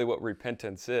understand really what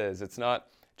repentance is. It's not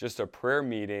just a prayer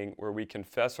meeting where we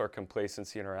confess our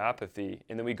complacency and our apathy,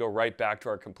 and then we go right back to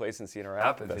our complacency and our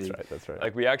apathy. That's right.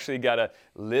 Like, we actually got to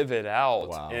live it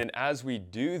out. Wow. And as we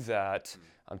do that,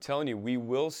 I'm telling you, we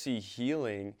will see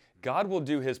healing. God will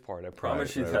do his part. I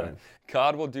promise you that.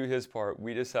 God will do his part.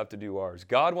 We just have to do ours.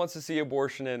 God wants to see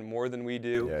abortion in more than we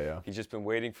do. He's just been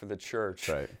waiting for the church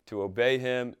to obey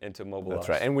him and to mobilize. That's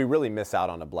right. And we really miss out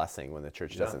on a blessing when the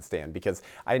church doesn't stand, because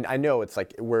I know it's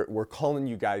like we're calling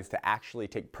you guys to actually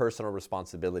take personal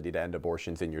responsibility to end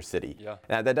abortions in your city.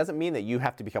 Now, that doesn't mean that you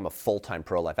have to become a full-time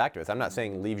pro-life activist. I'm not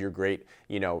saying leave your great,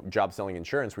 job selling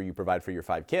insurance where you provide for your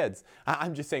 5 kids.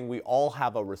 I'm just saying we all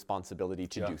have a responsibility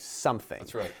to do something.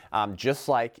 That's right. Just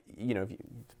like,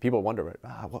 people wonder,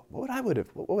 what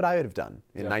would I have done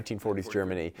in 1940s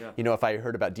Germany? If I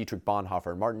heard about Dietrich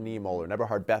Bonhoeffer, Martin Niemöller,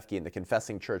 Eberhard Bethge, and the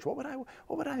Confessing Church, what would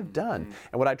I have done?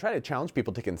 And what I try to challenge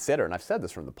people to consider, and I've said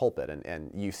this from the pulpit,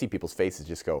 and you see people's faces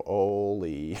just go,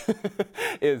 holy,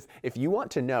 is if you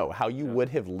want to know how you would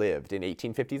have lived in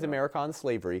 1850s America on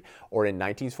slavery or in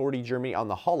 1940 Germany on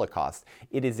the Holocaust,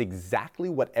 it is exactly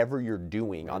whatever you're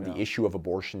doing on the issue of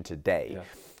abortion today.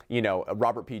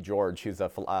 Robert P. George, who's a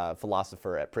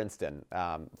philosopher at Princeton,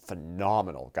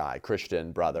 phenomenal guy,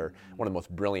 Christian brother, one of the most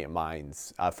brilliant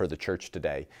minds for the church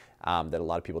today that a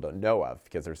lot of people don't know of,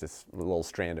 because there's this little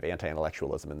strand of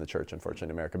anti-intellectualism in the church, unfortunately,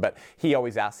 in America. But he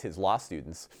always asks his law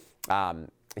students,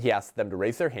 he asks them to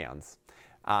raise their hands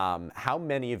how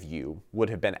many of you would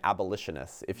have been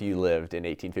abolitionists if you lived in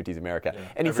 1850s America? Yeah.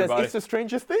 And he says, it's the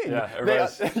strangest thing.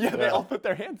 Yeah, they all put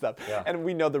their hands up. Yeah. And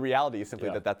we know the reality is simply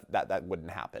that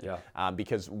wouldn't happen. Yeah.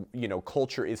 Because,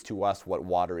 culture is to us what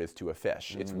water is to a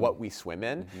fish. It's what we swim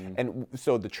in. And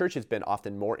so the church has been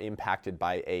often more impacted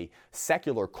by a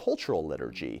secular cultural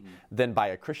liturgy than by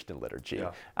a Christian liturgy.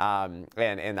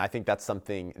 And I think that's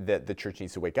something that the church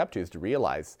needs to wake up to, is to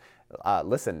realize,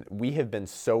 listen, we have been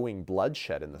sowing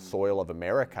bloodshed in the soil of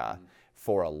America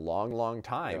for a long, long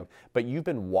time. But you've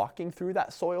been walking through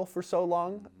that soil for so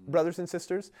long, brothers and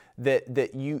sisters,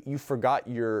 that you forgot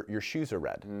your shoes are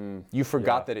red. You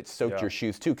forgot that it soaked your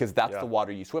shoes too, because that's the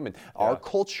water you swim in. Our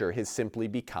culture has simply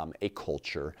become a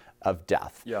culture of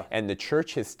death. And the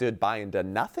church has stood by and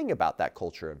done nothing about that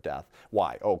culture of death.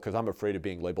 Why? Oh, because I'm afraid of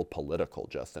being labeled political,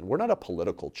 Justin. We're not a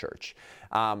political church.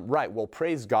 Right, well,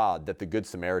 praise God that the Good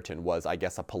Samaritan was, I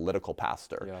guess, a political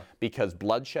pastor, because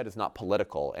bloodshed is not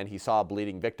political, and he saw a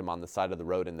bleeding victim on the side of the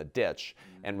road in the ditch,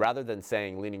 and rather than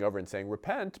leaning over and saying,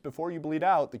 repent before you bleed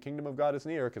out, the kingdom of God is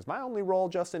near, because my only role,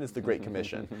 Justin, is the Great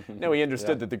Commission. No, he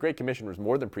understood that the Great Commission was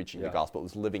more than preaching the gospel, it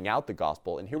was living out the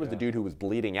gospel, and here was the dude who was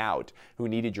bleeding out, who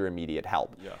needed your immediate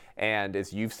help. And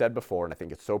as you've said before, and I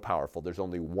think it's so powerful, there's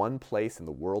only one place in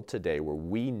the world today where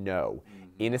we know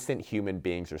innocent human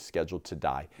beings are scheduled to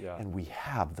die, and we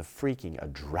have the freaking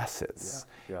addresses.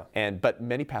 But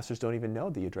many pastors don't even know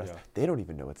the address. They don't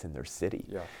even know it's in their city.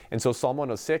 And so Psalm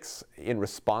 106, in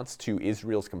response to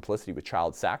Israel's complicity with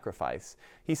child sacrifice,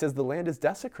 he says the land is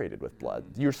desecrated with blood.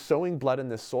 You're sowing blood in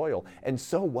this soil. And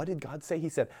so what did God say? He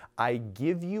said, I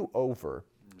give you over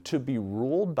to be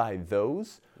ruled by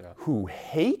those who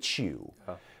hate you.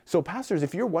 So pastors,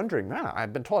 if you're wondering, man,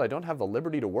 I've been told I don't have the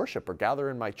liberty to worship or gather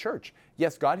in my church.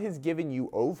 Yes, God has given you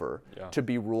over to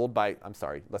be ruled by,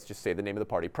 let's just say the name of the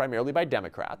party, primarily by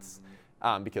Democrats,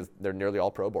 because they're nearly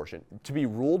all pro-abortion, to be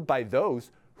ruled by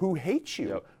those who hate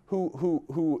you,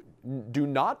 who do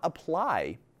not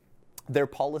apply their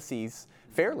policies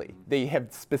fairly. They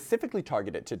have specifically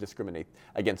targeted to discriminate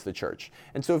against the church.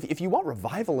 And so if you want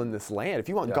revival in this land, if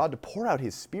you want God to pour out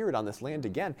his Spirit on this land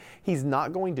again, he's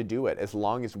not going to do it as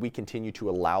long as we continue to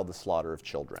allow the slaughter of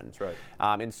children. That's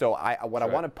right. And so I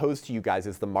want to pose to you guys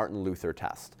is the Martin Luther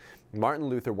test. Martin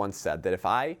Luther once said that if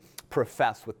I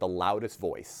profess with the loudest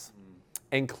voice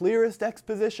and clearest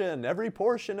exposition every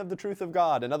portion of the truth of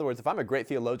God. In other words, if I'm a great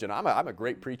theologian, I'm a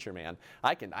great preacher, man.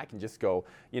 I can just go,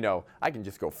 I can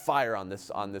just go fire on this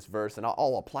verse, and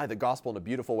I'll apply the gospel in a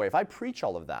beautiful way. If I preach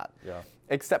all of that,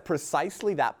 except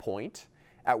precisely that point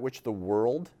at which the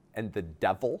world and the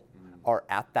devil are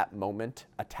at that moment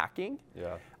attacking,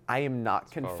 I am not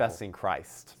confessing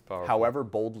Christ. However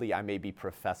boldly I may be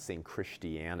professing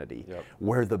Christianity.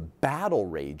 Where the battle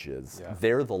rages,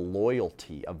 there the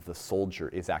loyalty of the soldier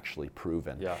is actually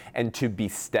proven. And to be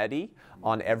steady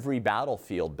on every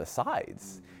battlefield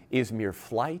besides is mere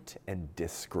flight and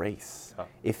disgrace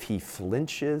if he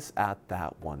flinches at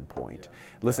that one point.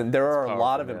 Listen, there are a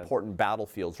lot of important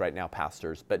battlefields right now,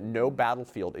 pastors, but no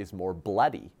battlefield is more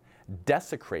bloody,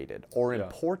 desecrated, or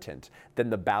important than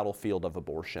the battlefield of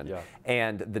abortion.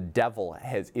 And the devil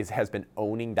has been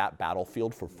owning that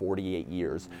battlefield for 48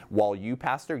 years. While you,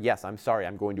 pastor, yes, I'm sorry,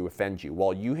 I'm going to offend you.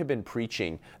 While you have been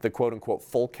preaching the quote-unquote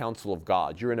full counsel of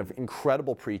God, you're an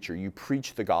incredible preacher, you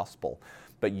preach the gospel,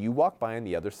 but you walk by on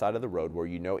the other side of the road where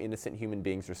you know innocent human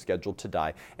beings are scheduled to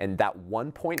die, and that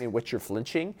one point in which you're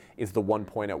flinching is the one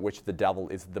point at which the devil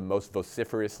is the most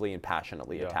vociferously and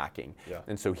passionately attacking.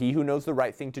 And so he who knows the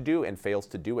right thing to do and fails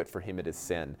to do it, for him it is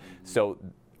sin. So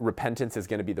repentance is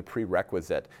going to be the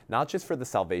prerequisite, not just for the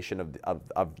salvation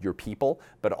of your people,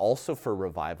 but also for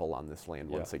revival on this land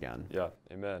once again.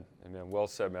 Amen. Well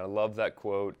said, man. I love that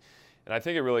quote. And I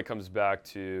think it really comes back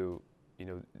to,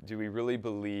 do we really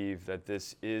believe that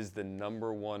this is the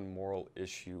number one moral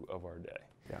issue of our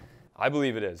day? I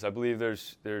believe it is. I believe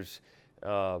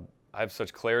I have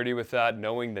such clarity with that,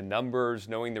 knowing the numbers,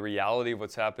 knowing the reality of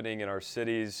what's happening in our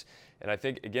cities. And I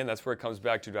think, again, that's where it comes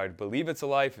back to, do I believe it's a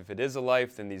life? If it is a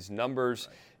life, then these numbers,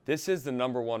 this is the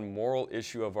number one moral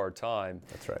issue of our time.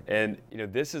 That's right. And,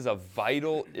 this is a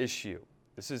vital issue.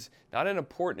 This is not an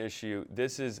important issue.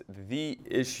 This is the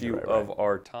issue of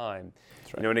our time.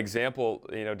 Right. An example,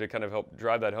 to kind of help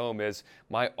drive that home is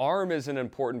my arm is an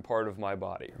important part of my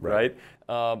body, right?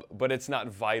 But it's not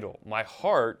vital. My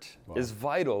heart is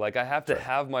vital. Like I have to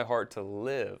have my heart to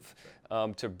live,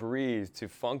 to breathe, to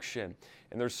function.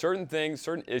 And there's certain things,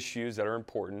 certain issues that are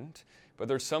important, but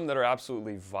there's some that are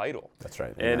absolutely vital. That's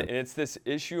right. And it's this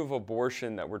issue of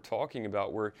abortion that we're talking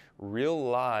about where real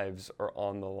lives are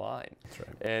on the line. That's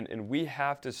right. And we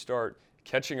have to start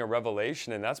catching a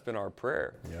revelation, and that's been our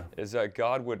prayer, is that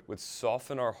God would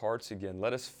soften our hearts again.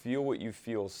 Let us feel what you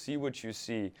feel, see what you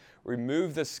see,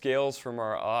 remove the scales from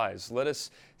our eyes. Let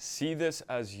us see this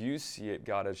as you see it,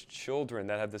 God, as children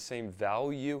that have the same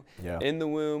value in the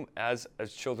womb as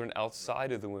children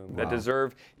outside of the womb, that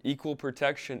deserve equal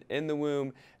protection in the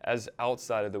womb as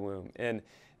outside of the womb. And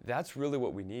that's really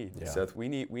what we need, Seth. We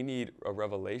need a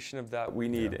revelation of that. We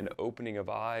need an opening of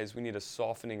eyes. We need a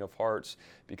softening of hearts,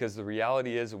 because the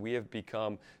reality is that we have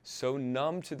become so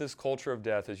numb to this culture of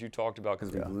death, as you talked about,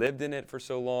 because we've lived in it for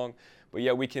so long. But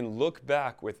yet we can look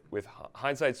back with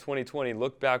hindsight's 2020,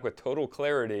 look back with total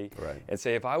clarity and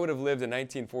say, if I would have lived in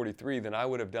 1943, then I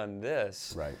would have done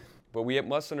this. Right. But we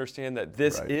must understand that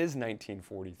this is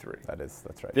 1943. That's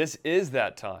right. This is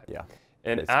that time. Yeah.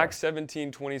 And Acts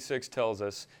 17:26 tells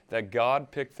us that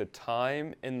God picked the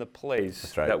time and the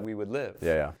place that we would live.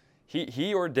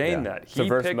 He ordained that. It's a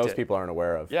verse most people aren't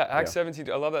aware of. Acts 17.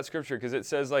 I love that scripture because it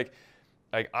says like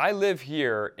I live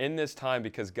here in this time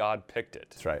because God picked it.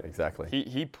 That's right, exactly.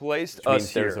 He placed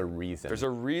us here. There's a reason. There's a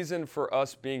reason for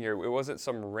us being here. It wasn't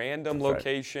some random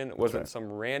location. It wasn't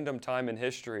some random time in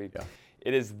history.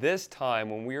 It is this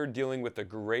time when we are dealing with the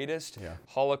greatest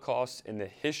Holocaust in the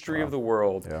history of the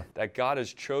world that God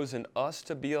has chosen us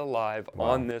to be alive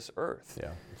on this earth.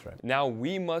 That's right. Now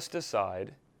we must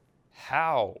decide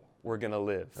how we're going to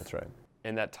live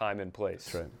in that time and place.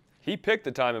 That's right. He picked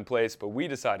the time and place, but we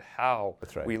decide how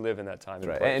we live in that time and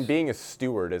place. And being a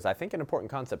steward is, I think, an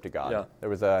important concept to God.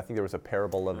 I think there was a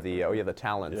parable of the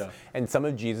talents. And some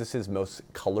of Jesus's most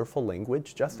colorful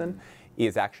language, Justin,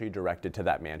 is actually directed to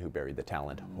that man who buried the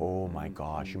talent. Oh my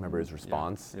gosh, you remember his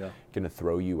response? Going to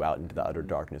throw you out into the utter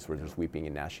darkness where there's weeping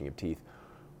and gnashing of teeth.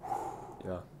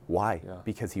 Why?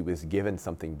 Because he was given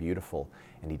something beautiful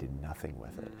and he did nothing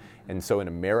with it. And so in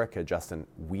America, Justin,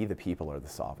 we the people are the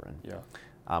sovereign.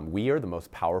 We are the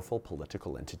most powerful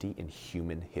political entity in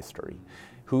human history.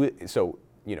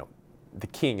 The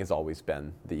king has always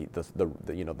been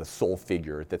the sole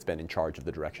figure that's been in charge of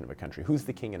the direction of a country. Who's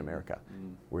the king in America?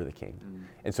 We're the king.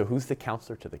 And so who's the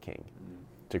counselor to the king?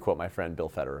 To quote my friend Bill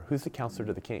Federer, who's the counselor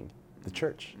to the king? The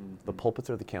church. The pulpits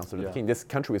are the counselor to the king. This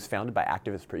country was founded by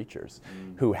activist preachers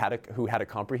who had a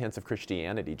comprehensive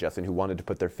Christianity, Justin, who wanted to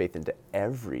put their faith into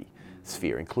every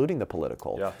sphere, including the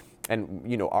political.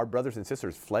 And our brothers and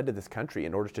sisters fled to this country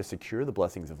in order to secure the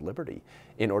blessings of liberty,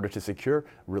 in order to secure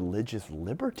religious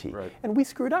liberty. And we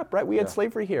screwed up, right? We had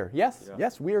slavery here. Yes,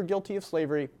 we are guilty of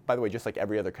slavery. By the way, just like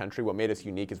every other country, what made us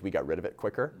unique is we got rid of it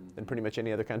quicker than pretty much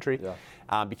any other country.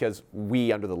 Because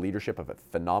we, under the leadership of a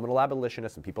phenomenal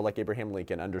abolitionist and people like Abraham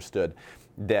Lincoln, understood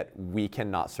that we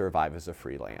cannot survive as a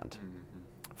free land.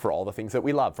 For all the things that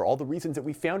we love, for all the reasons that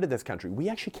we founded this country, we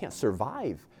actually can't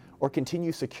survive or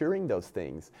continue securing those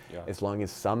things as long as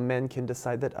some men can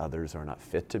decide that others are not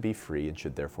fit to be free and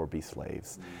should therefore be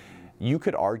slaves. You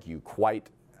could argue quite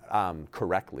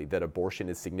correctly that abortion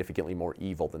is significantly more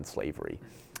evil than slavery,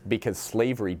 because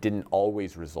slavery didn't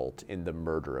always result in the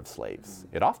murder of slaves.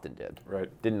 It often did.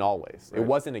 Didn't always. It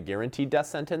wasn't a guaranteed death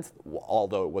sentence,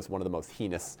 although it was one of the most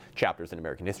heinous chapters in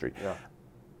American history.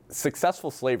 Successful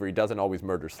slavery doesn't always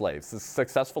murder slaves.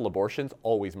 Successful abortions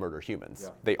always murder humans.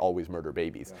 They always murder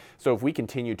babies. So if we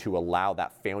continue to allow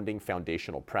that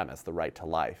foundational premise, the right to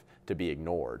life, to be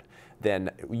ignored,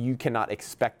 then you cannot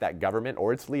expect that government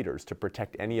or its leaders to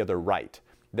protect any other right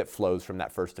that flows from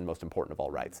that first and most important of all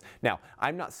rights. Now,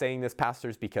 I'm not saying this,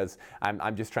 pastors, because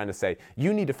I'm just trying to say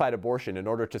you need to fight abortion in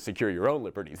order to secure your own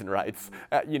liberties and rights.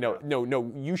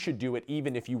 No, you should do it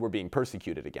even if you were being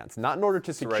persecuted against. Not in order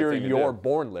to secure your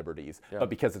born liberties, but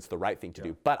because it's the right thing to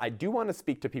do. But I do want to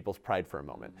speak to people's pride for a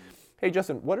moment. Hey,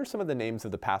 Justin, what are some of the names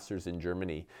of the pastors in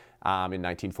Germany in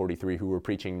 1943 who were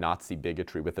preaching Nazi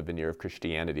bigotry with a veneer of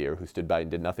Christianity, or who stood by and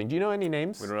did nothing? Do you know any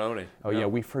names? We don't know any. Oh, yeah,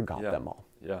 we forgot them all.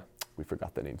 We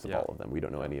forgot the names of all of them. We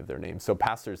don't know any of their names. So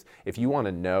pastors, if you want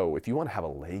to have a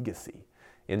legacy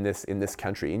in this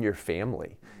country, in your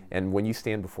family, and when you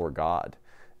stand before God,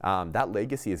 that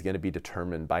legacy is going to be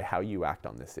determined by how you act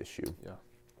on this issue.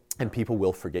 And people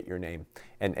will forget your name.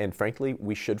 And frankly,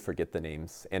 we should forget the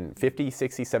names. And 50,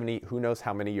 60, 70, who knows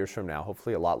how many years from now,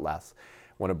 hopefully a lot less,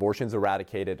 when abortion's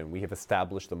eradicated and we have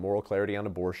established the moral clarity on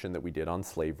abortion that we did on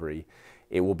slavery,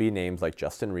 it will be names like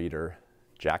Justin Reeder,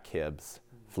 Jack Hibbs,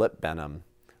 Flip Benham,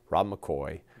 Rob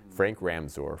McCoy, Frank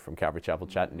Ramsor from Calvary Chapel,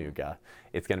 Chattanooga.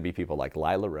 It's going to be people like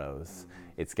Lila Rose.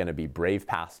 It's going to be brave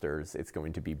pastors. It's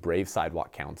going to be brave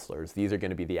sidewalk counselors. These are going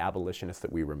to be the abolitionists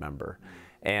that we remember.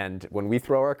 And when we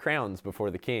throw our crowns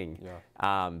before the king,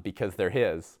 because they're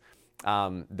his,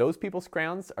 those people's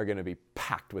crowns are going to be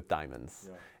packed with diamonds.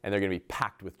 And they're going to be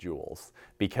packed with jewels,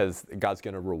 because God's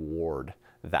going to reward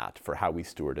that, for how we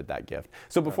stewarded that gift.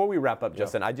 So before we wrap up,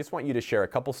 Justin, I just want you to share a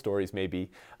couple stories maybe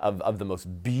of the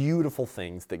most beautiful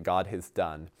things that God has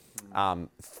done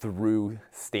through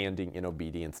standing in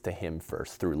obedience to Him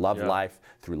first, through Love Life,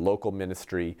 through local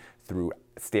ministry, through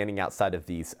standing outside of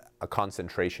these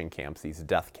concentration camps, these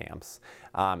death camps,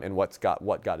 and what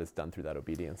God has done through that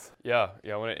obedience. I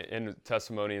want to end with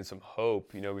testimony and some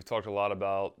hope. We've talked a lot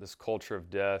about this culture of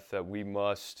death that we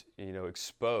must,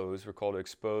 expose. We're called to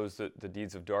expose the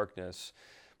deeds of darkness.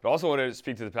 But I also want to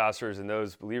speak to the pastors and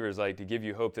those believers, to give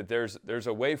you hope that there's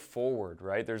a way forward,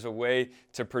 right? There's a way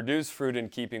to produce fruit in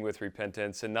keeping with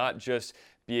repentance and not just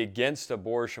be against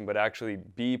abortion, but actually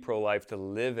be pro-life, to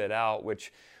live it out,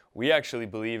 which we actually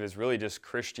believe is really just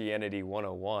Christianity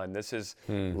 101. This is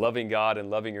loving God and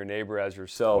loving your neighbor as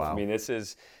yourself. Wow. I mean, this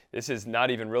is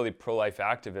not even really pro-life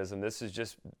activism. This is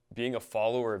just being a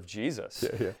follower of Jesus.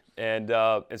 And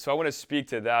so I want to speak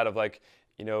to that of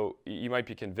you might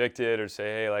be convicted or say,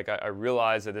 hey, I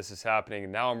realize that this is happening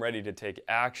and now I'm ready to take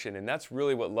action. And that's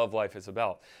really what Love Life is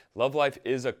about. Love Life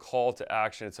is a call to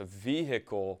action. It's a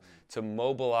vehicle to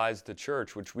mobilize the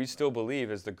church, which we still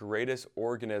believe is the greatest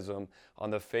organism on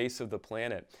the face of the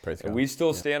planet. Praise and God. we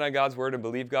still stand on God's word and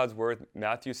believe God's word,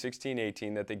 Matthew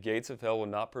 16:18, that the gates of hell will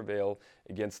not prevail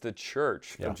against the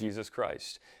church of Jesus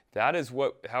Christ. That is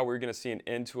how we're going to see an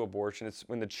end to abortion. It's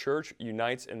when the church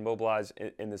unites and mobilizes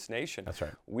in this nation. That's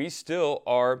right. We still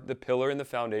are the pillar and the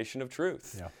foundation of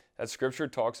truth. Yeah. That Scripture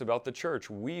talks about the church.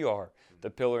 We are the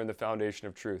pillar and the foundation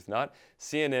of truth. Not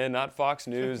CNN, not Fox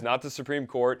News, not the Supreme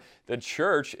Court. The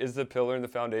church is the pillar and the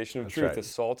foundation of truth, the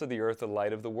salt of the earth, the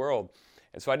light of the world.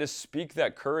 And so I just speak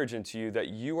that courage into you that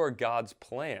you are God's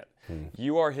plan.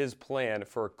 You are His plan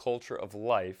for a culture of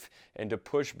life and to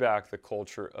push back the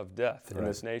culture of death in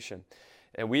this nation.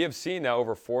 And we have seen now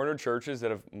over 400 churches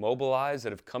that have mobilized,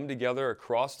 that have come together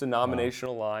across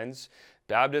denominational lines.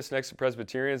 Baptists next to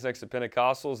Presbyterians, next to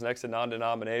Pentecostals, next to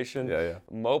non-denomination.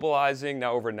 Mobilizing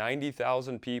now over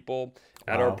 90,000 people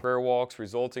at our prayer walks,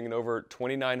 resulting in over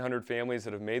 2,900 families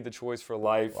that have made the choice for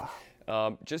life.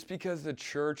 Just because the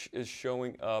church is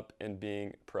showing up and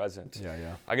being present.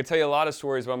 I could tell you a lot of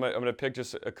stories, but I'm going to pick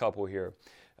just a couple here.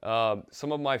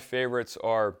 Some of my favorites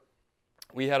are,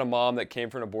 we had a mom that came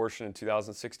for an abortion in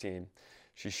 2016.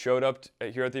 She showed up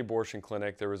here at the abortion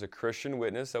clinic. There was a Christian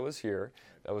witness that was here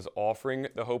that was offering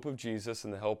the hope of Jesus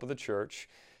and the help of the church.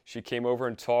 She came over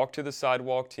and talked to the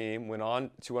sidewalk team, went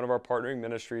on to one of our partnering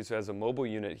ministries who has a mobile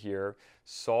unit here,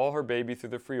 saw her baby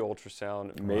through the free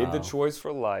ultrasound, made the choice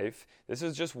for life. This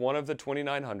is just one of the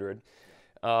 2,900.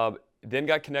 Then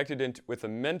got connected with a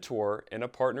mentor in a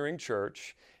partnering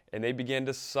church, and they began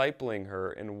discipling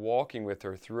her and walking with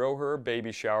her, throw her a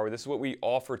baby shower. This is what we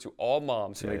offer to all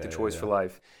moms who make the choice for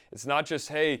life. It's not just,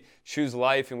 hey, choose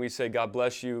life, and we say, God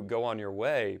bless you, go on your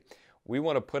way. We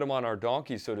want to put them on our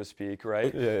donkey, so to speak,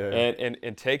 right?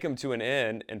 And take them to an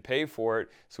inn and pay for it.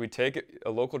 So we take a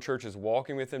local church is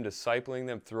walking with them, discipling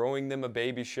them, throwing them a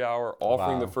baby shower,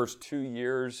 offering the first 2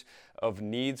 years of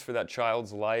needs for that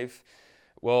child's life.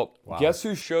 Well, guess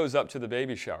who shows up to the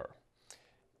baby shower?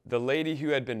 The lady who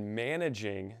had been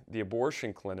managing the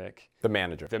abortion clinic. The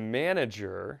manager. The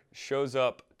manager shows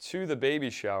up to the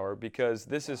baby shower because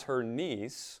this is her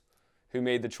niece who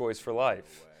made the choice for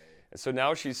life. And so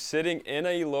now she's sitting in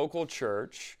a local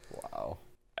church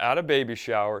at a baby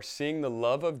shower, seeing the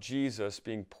love of Jesus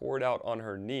being poured out on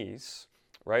her niece,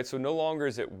 right? So no longer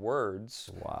is it words,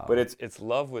 but it's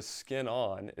love with skin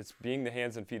on. It's being the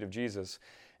hands and feet of Jesus.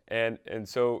 And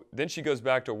so then she goes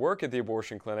back to work at the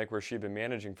abortion clinic where she'd been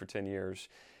managing for 10 years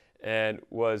and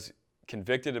was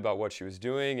convicted about what she was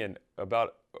doing. And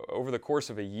over the course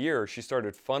of a year, she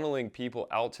started funneling people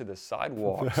out to the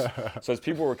sidewalks. So as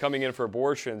people were coming in for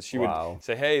abortions, she would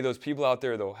say, hey, those people out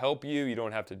there, they'll help you. You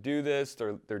don't have to do this.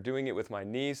 They're doing it with my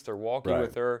niece. They're walking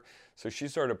with her. So she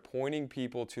started pointing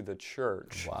people to the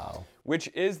church, which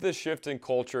is the shift in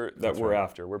culture that we're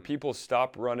after, where people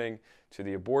stop running to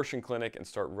the abortion clinic and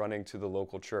start running to the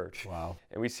local church.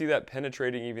 And we see that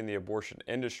penetrating even the abortion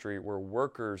industry, where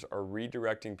workers are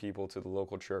redirecting people to the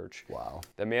local church.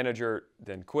 The manager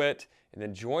then quit and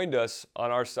then joined us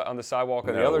on the sidewalk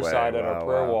on the other side at our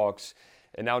prayer walks,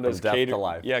 and now does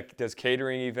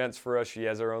catering events for us. She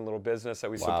has her own little business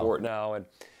that we support now,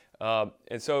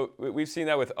 and so we've seen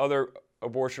that with other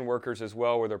abortion workers as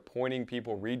well, where they're pointing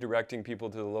people, redirecting people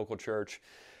to the local church.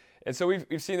 And so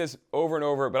we've seen this over and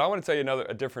over, but I want to tell you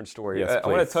a different story. I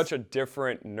want to touch a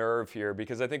different nerve here,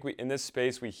 because I think in this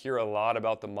space we hear a lot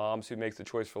about the moms who make the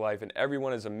choice for life, and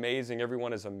everyone is amazing,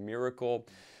 everyone is a miracle.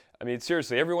 I mean,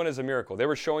 seriously, everyone is a miracle. They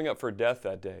were showing up for death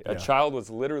that day. A child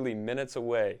was literally minutes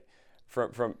away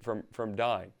from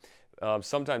dying.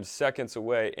 sometimes seconds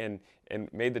away, and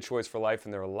made the choice for life,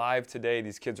 and they're alive today.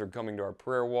 These kids are coming to our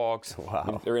prayer walks.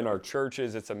 Wow. They're in our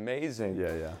churches. It's amazing.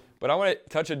 Yeah. But I want to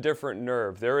touch a different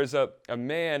nerve. There is a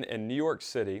man in New York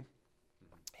City.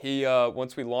 He,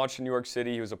 once we launched in New York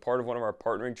City, he was a part of one of our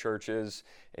partnering churches,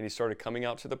 and he started coming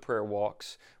out to the prayer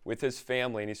walks with his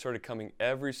family, and he started coming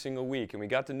every single week. And we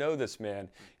got to know this man.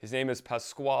 His name is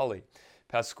Pasquale.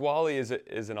 Pasquale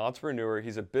is an entrepreneur.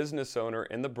 He's a business owner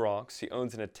in the Bronx. He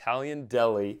owns an Italian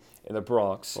deli in the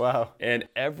Bronx. Wow. And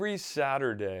every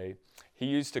Saturday,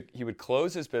 he would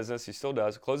close his business, he still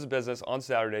does, close his business on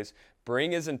Saturdays,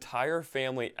 bring his entire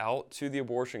family out to the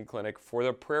abortion clinic for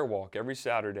the prayer walk every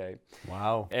Saturday.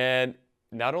 Wow. And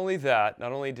not only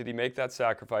did he make that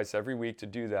sacrifice every week to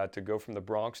do that, to go from the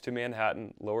Bronx to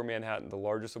Manhattan, Lower Manhattan, the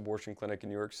largest abortion clinic in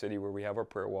New York City where we have our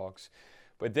prayer walks,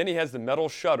 but then he has the metal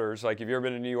shutters. Like if you've ever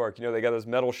been to New York, you know they got those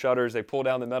metal shutters. They pull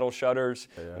down the metal shutters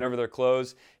whenever they're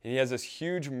closed. And he has this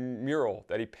huge mural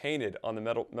that he painted on the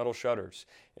metal shutters.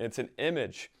 And it's an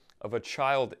image of a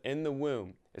child in the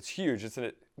womb. It's huge. It's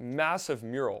a massive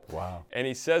mural. Wow. And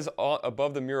he says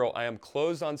above the mural, "I am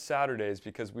closed on Saturdays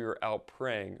because we were out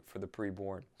praying for the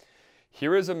preborn."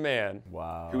 Here is a man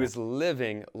who is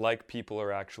living like people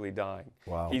are actually dying.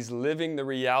 Wow. He's living the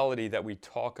reality that we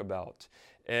talk about.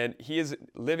 And he is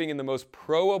living in the most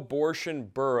pro-abortion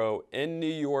borough in New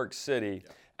York City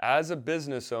as a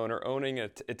business owner owning an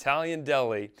Italian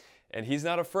deli. And he's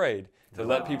not afraid to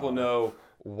let people know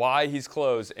why he's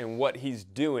closed and what he's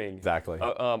doing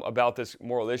about this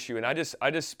moral issue. And I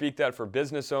just speak that for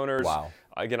business owners. Wow.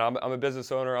 Again, I'm a business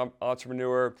owner, I'm an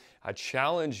entrepreneur. I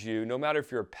challenge you, no matter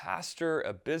if you're a pastor,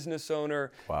 a business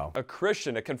owner, a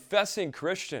Christian, a confessing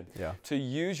Christian, to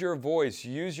use your voice,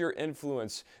 use your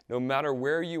influence, no matter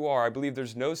where you are. I believe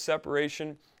there's no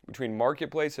separation between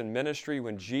marketplace and ministry.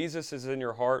 When Jesus is in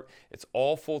your heart, it's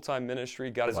all full-time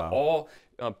ministry. God has all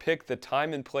picked the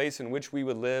time and place in which we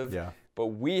would live. But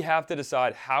we have to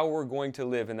decide how we're going to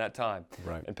live in that time.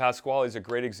 Right. And Pasquale is a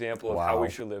great example of how we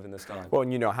should live in this time. Well,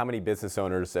 and you know how many business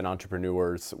owners and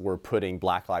entrepreneurs were putting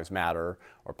Black Lives Matter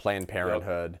or Planned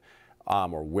Parenthood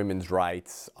or women's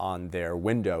rights on their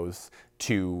windows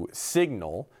to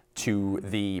signal to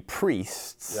the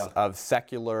priests of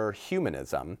secular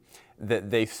humanism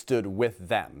that they stood with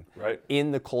them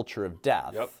in the culture of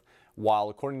death. While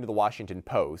according to the Washington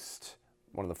Post,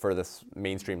 one of the furthest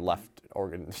mainstream left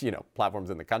platforms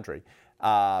in the country,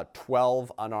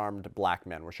 12 unarmed black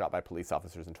men were shot by police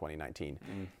officers in 2019.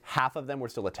 Half of them were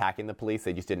still attacking the police,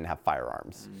 they just didn't have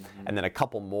firearms. And then a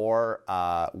couple more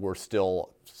were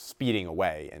still speeding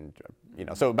away. And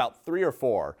so about 3 or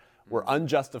 4 were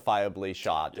unjustifiably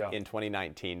shot in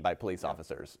 2019 by police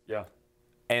officers.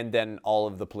 And then all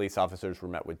of the police officers were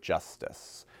met with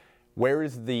justice. Where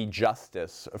is the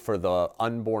justice for the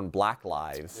unborn black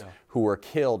lives who were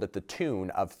killed at the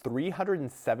tune of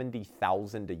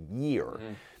 $370,000 a year?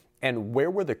 And where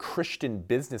were the Christian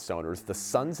business owners, the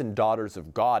sons and daughters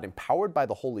of God, empowered by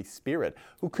the Holy Spirit,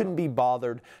 who couldn't be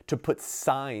bothered to put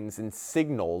signs and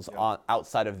signals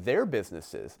outside of their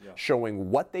businesses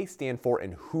showing what they stand for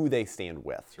and who they stand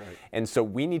with? And so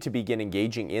we need to begin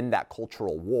engaging in that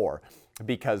cultural war,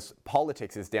 because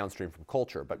politics is downstream from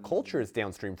culture, but culture is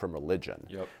downstream from religion.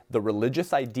 The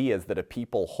religious ideas that a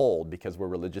people hold, because we're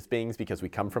religious beings, because we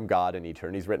come from God and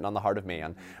eternity is written on the heart of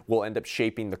man, will end up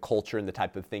shaping the culture and the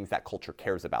type of things that culture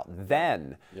cares about.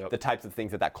 Then the types of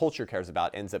things that culture cares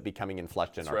about ends up becoming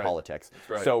infleshed in our politics.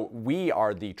 So we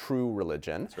are the true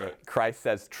religion. Christ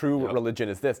says true religion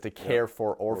is this, to care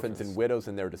for orphans and widows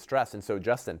in their distress. And so,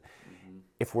 Justin,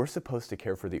 if we're supposed to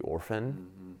care for the orphan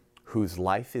whose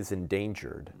life is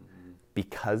endangered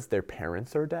because their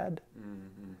parents are dead,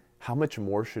 how much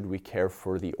more should we care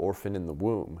for the orphan in the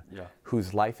womb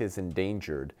whose life is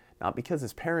endangered, not because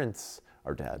his parents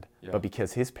are dead, but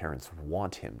because his parents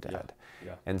want him dead?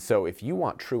 And so if you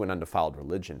want true and undefiled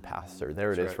religion, Pastor,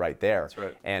 there it is right there.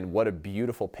 And what a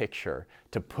beautiful picture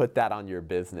to put that on your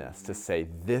business, to say,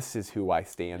 this is who I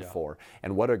stand for.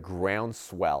 And what a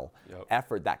groundswell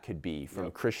effort that could be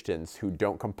from Christians who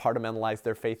don't compartmentalize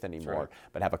their faith anymore,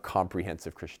 but have a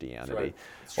comprehensive Christianity.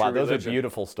 Wow, those are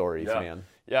beautiful stories, man.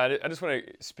 Yeah, I just want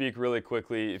to speak really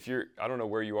quickly. I don't know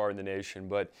where you are in the nation,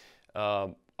 but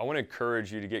I want to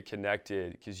encourage you to get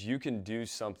connected, because you can do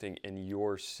something in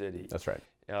your city. That's right.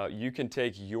 You can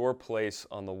take your place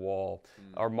on the wall.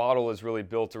 Our model is really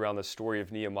built around the story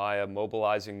of Nehemiah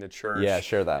mobilizing the church. Yeah,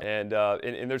 share that. And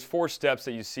there's 4 steps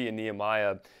that you see in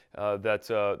Nehemiah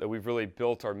that we've really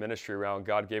built our ministry around.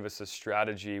 God gave us a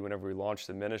strategy whenever we launched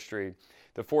the ministry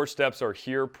the 4 steps are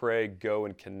hear, pray, go,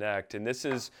 and connect. And this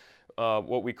is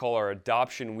what we call our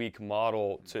Adoption Week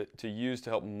model to use to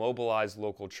help mobilize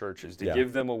local churches, to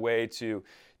give them a way to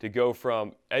go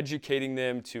from educating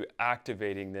them to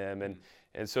activating them.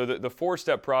 And so the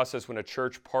 4-step process when a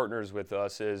church partners with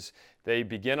us is they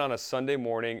begin on a Sunday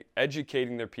morning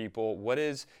educating their people. What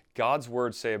does God's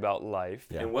word say about life?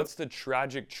 And what's the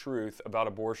tragic truth about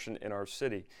abortion in our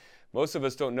city? Most of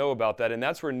us don't know about that, and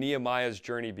that's where Nehemiah's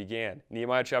journey began.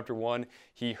 Nehemiah chapter 1,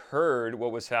 he heard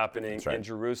what was happening in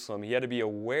Jerusalem. He had to be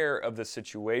aware of the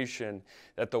situation,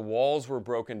 that the walls were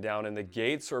broken down and the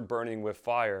gates were burning with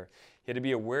fire. He had to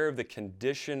be aware of the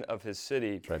condition of his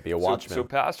city. That's right, be a watchman. So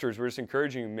pastors, we're just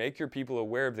encouraging you, make your people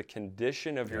aware of the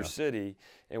condition of your city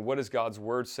and what does God's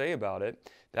word say about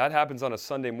it. That happens on a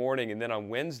Sunday morning, and then on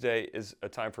Wednesday is a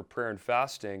time for prayer and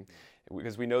fasting,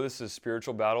 because we know this is a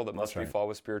spiritual battle that must be fought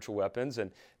with spiritual weapons.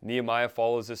 And Nehemiah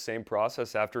follows the same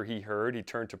process. After he heard, he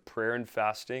turned to prayer and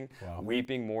fasting,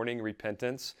 weeping, mourning,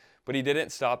 repentance. But he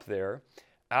didn't stop there.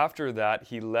 After that,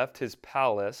 he left his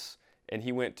palace and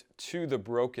he went to the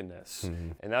brokenness.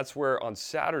 And that's where on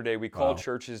Saturday we call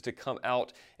churches to come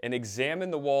out and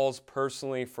examine the walls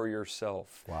personally for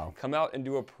yourself. Come out and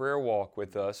do a prayer walk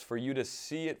with us for you to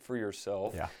see it for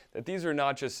yourself. That these are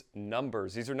not just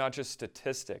numbers, these are not just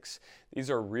statistics. These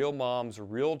are real moms,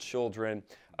 real children,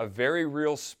 a very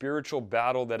real spiritual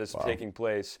battle that is taking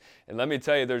place. And let me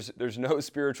tell you, there's no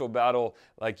spiritual battle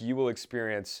like you will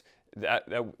experience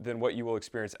than what you will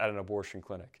experience at an abortion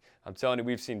clinic. I'm telling you,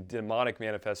 we've seen demonic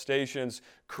manifestations,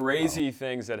 crazy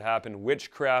things that happen,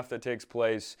 witchcraft that takes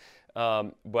place.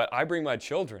 But I bring my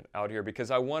children out here because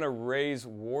I want to raise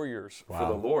warriors for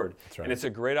the Lord. And it's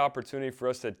a great opportunity for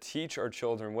us to teach our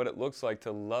children what it looks like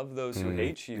to love those who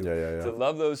hate you, to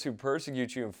love those who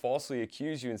persecute you and falsely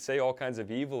accuse you and say all kinds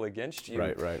of evil against you.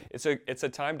 It's a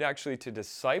time to actually to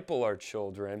disciple our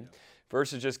children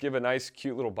versus just give a nice,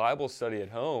 cute little Bible study at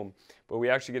home, but we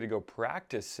actually get to go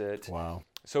practice it.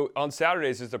 So on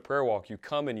Saturdays is the prayer walk. You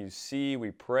come and you see, we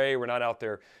pray. We're not out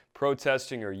there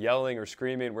protesting or yelling or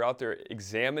screaming. We're out there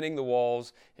examining the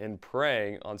walls and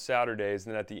praying on Saturdays.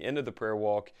 And then at the end of the prayer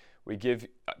walk, we give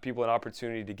people an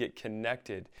opportunity to get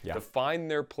connected, to find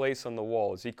their place on the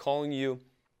wall. Is he calling you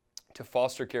to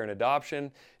foster care and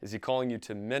adoption? Is he calling you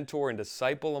to mentor and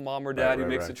disciple a mom or dad who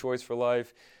makes a choice for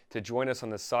life? To join us on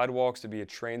the sidewalks, to be a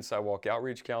trained sidewalk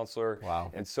outreach counselor,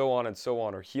 and so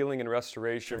on, or healing and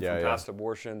restoration from past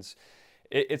abortions.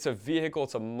 It's a vehicle,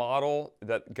 it's a model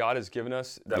that God has given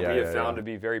us that we have found to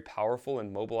be very powerful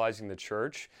in mobilizing the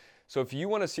church. So if you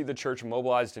want to see the church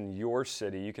mobilized in your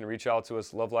city, you can reach out to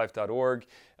us, lovelife.org.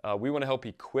 We want to help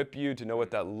equip you to know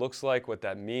what that looks like, what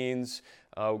that means,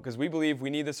 because we believe we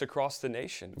need this across the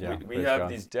nation. We have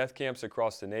these death camps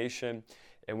across the nation.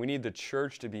 And we need the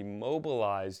church to be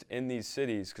mobilized in these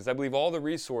cities because I believe all the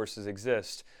resources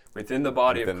exist within the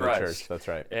body of Christ. The church, that's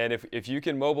right. And if you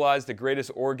can mobilize the greatest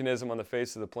organism on the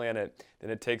face of the planet, then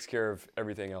it takes care of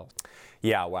everything else.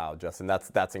 Yeah, wow, Justin,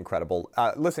 that's incredible.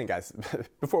 Listen, guys,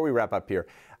 before we wrap up here,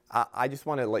 I just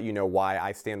want to let you know why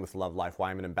I stand with Love Life,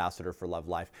 why I'm an ambassador for Love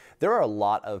Life. There are a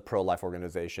lot of pro-life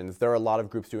organizations. There are a lot of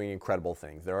groups doing incredible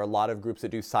things. There are a lot of groups that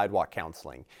do sidewalk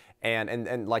counseling.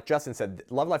 And like Justin said,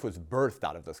 Love Life was birthed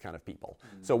out of those kind of people.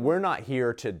 So we're not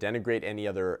here to denigrate any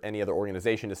other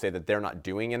organization to say that they're not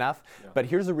doing enough. But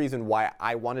here's the reason why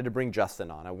I wanted to bring Justin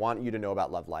on. I want you to know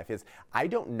about Love Life is I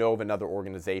don't know of another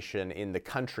organization in the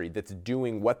country that's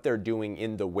doing what they're doing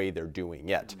in the way they're doing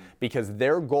it. Because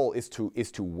their goal is to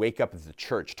wake up as a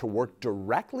church, to work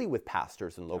directly with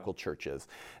pastors and local churches.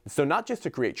 So not just to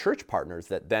create church partners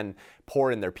that then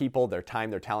pour in their people, their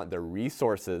time, their talent, their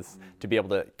resources to be able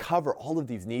to cover all of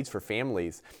these needs for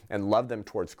families and love them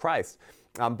towards Christ,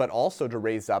 but also to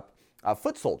raise up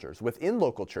foot soldiers within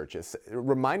local churches,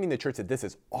 reminding the church that this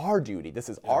is our duty, this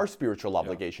is our spiritual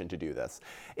obligation to do this.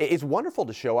 It's wonderful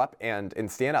to show up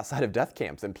and stand outside of death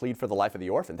camps and plead for the life of the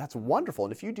orphan. That's wonderful.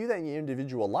 And if you do that in your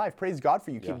individual life, praise God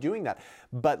for you, keep doing that.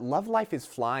 But Love Life is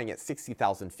flying at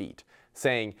 60,000 feet,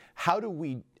 saying, how do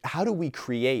we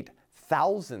create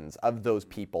thousands of those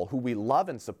people who we love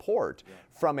and support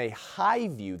from a high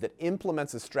view that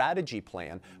implements a strategy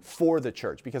plan for the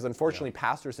church? Because unfortunately,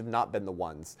 pastors have not been the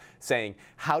ones saying,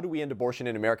 how do we end abortion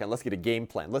in America? And let's get a game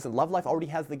plan. Listen, Love Life already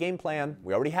has the game plan.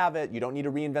 We already have it. You don't need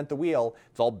to reinvent the wheel.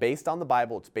 It's all based on the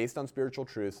Bible. It's based on spiritual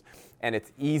truths. And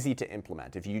it's easy to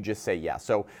implement if you just say yes.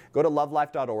 So go to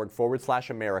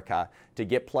lovelife.org/America to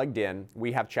get plugged in.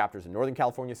 We have chapters in Northern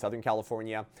California, Southern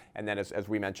California, and then as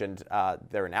we mentioned,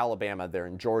 they're in Alabama, they're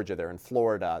in Georgia, they're in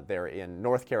Florida, they're in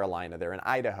North Carolina, they're in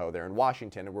Idaho, they're in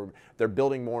Washington, and they're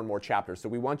building more and more chapters. So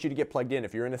we want you to get plugged in.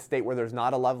 If you're in a state where there's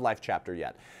not a Love Life chapter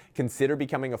yet, consider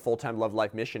becoming a full-time Love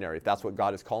Life missionary if that's what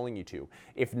God is calling you to.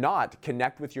 If not,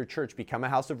 connect with your church, become a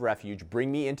house of refuge,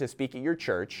 bring me in to speak at your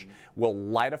church. We'll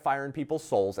light a fire in people's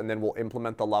souls, and then we'll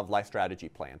implement the Love Life strategy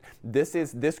plan.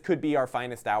 This could be our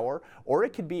finest hour, or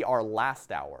it could be our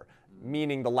last hour.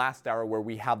 Meaning the last hour where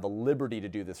we have the liberty to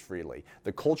do this freely.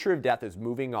 The culture of death is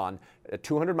moving on at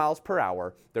 200 miles per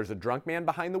hour. There's a drunk man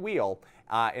behind the wheel,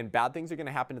 and bad things are going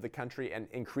to happen to the country and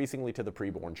increasingly to the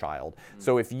preborn child.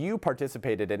 So if you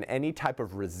participated in any type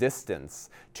of resistance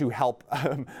to help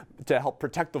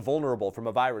protect the vulnerable from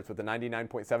a virus with a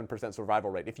 99.7% survival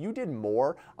rate, if you did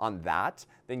more on that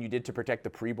than you did to protect the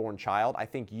preborn child, I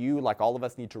think you, like all of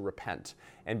us, need to repent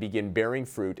and begin bearing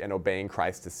fruit and obeying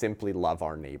Christ to simply love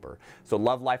our neighbor. So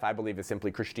Love Life, I believe, is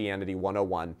simply Christianity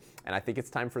 101, and I think it's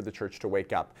time for the church to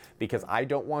wake up, because I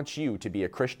don't want you to be a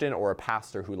Christian or a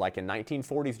pastor who, like in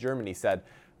 1940s Germany, said,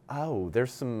 oh,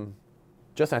 Justin,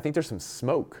 I think there's some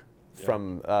smoke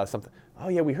from something. Oh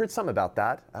yeah, we heard something about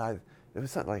that. It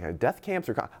was something like a death camps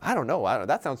or, I don't know,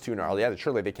 that sounds too gnarly. Yeah,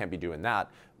 surely they can't be doing that.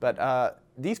 But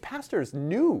these pastors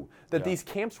knew that these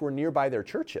camps were nearby their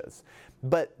churches,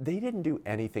 but they didn't do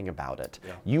anything about it.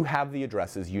 Yeah. You have the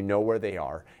addresses, you know where they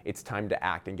are. It's time to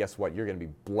act, and guess what? You're going to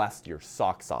be blessed your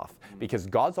socks off, because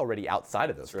God's already outside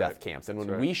of those death camps. And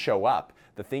when we show up,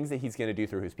 the things that he's going to do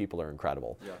through his people are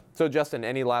incredible. Yeah. So Justin,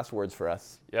 any last words for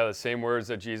us? Yeah, the same words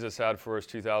that Jesus had for us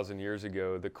 2,000 years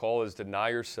ago. The call is deny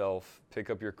yourself, pick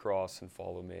up your cross, and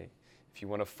follow me. If you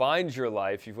want to find your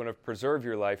life, if you want to preserve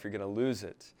your life, you're going to lose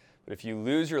it. But if you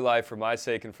lose your life for my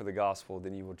sake and for the gospel,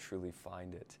 then you will truly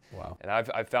find it. Wow. And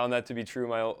I've found that to be true in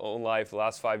my own life. The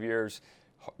last 5 years,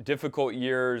 difficult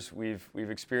years, we've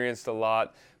experienced a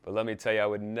lot, but let me tell you, I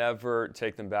would never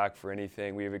take them back for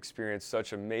anything. We've experienced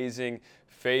such amazing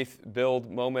faith-build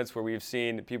moments where we've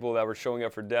seen people that were showing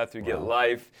up for death who get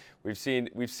life. We've seen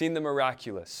the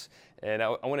miraculous. And I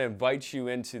want to invite you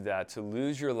into that, to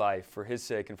lose your life for his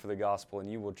sake and for the gospel,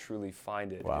 and you will truly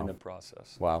find it in the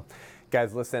process. Wow.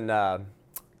 Guys, listen, God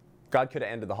could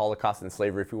have ended the Holocaust and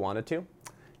slavery if he wanted to,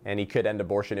 and he could end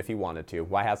abortion if he wanted to.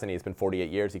 Why hasn't he? It's been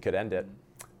 48 years. He could end it.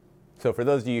 So for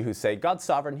those of you who say, God's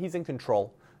sovereign, he's in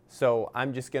control, so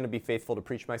I'm just going to be faithful to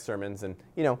preach my sermons, and,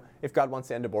 if God wants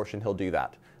to end abortion, he'll do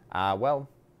that.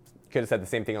 Could have said the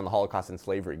same thing on the Holocaust and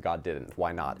slavery. God didn't.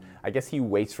 Why not? I guess he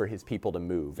waits for his people to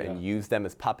move and use them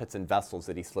as puppets and vessels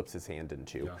that he slips his hand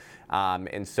into. Yeah.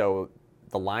 And so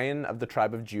the Lion of the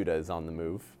tribe of Judah is on the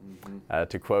move.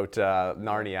 To quote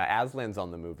Narnia, Aslan's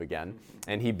on the move again.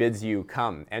 And he bids you,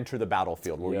 come, enter the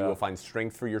battlefield where you will find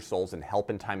strength for your souls and help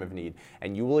in time of need.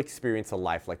 And you will experience a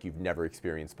life like you've never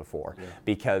experienced before. Yeah.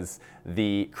 Because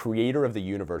the creator of the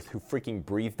universe, who freaking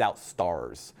breathed out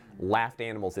stars, laughed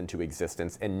animals into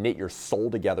existence, and knit your soul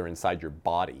together inside your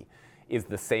body, is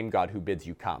the same God who bids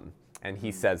you come. And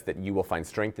he says that you will find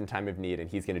strength in time of need, and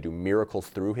he's going to do miracles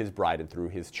through his bride and through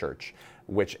his church,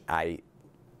 which I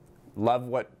love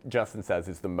what Justin says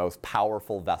is the most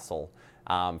powerful vessel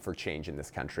for change in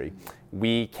this country.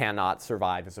 We cannot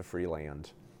survive as a free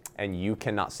land, and you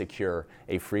cannot secure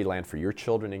a free land for your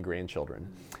children and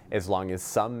grandchildren as long as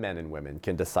some men and women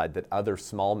can decide that other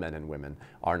small men and women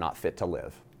are not fit to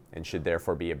live and should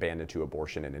therefore be abandoned to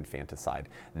abortion and infanticide.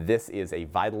 This is a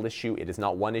vital issue. It is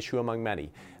not one issue among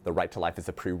many. The right to life is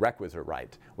a prerequisite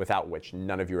right, without which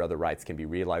none of your other rights can be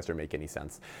realized or make any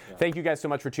sense. Yeah. Thank you guys so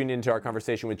much for tuning into our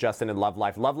conversation with Justin and Love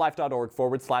Life.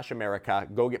 lovelife.org/America.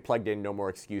 Go get plugged in. No more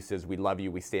excuses. We love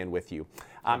you. We stand with you.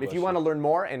 If you want to learn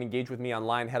more and engage with me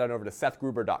online, head on over to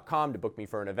sethgruber.com to book me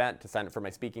for an event, to sign up for my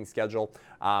speaking schedule,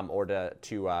 or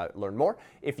to learn more.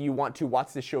 If you want to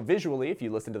watch this show visually, if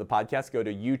you listen to the podcast, go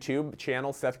to YouTube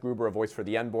channel, Seth Gruber, A Voice for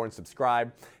the Unborn.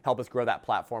 Subscribe. Help us grow that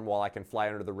platform while I can fly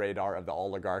under the radar of the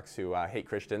oligarchs who hate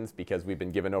Christians, because we've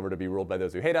been given over to be ruled by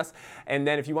those who hate us. And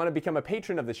then if you want to become a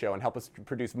patron of the show and help us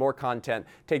produce more content,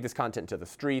 take this content to the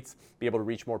streets, be able to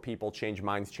reach more people, change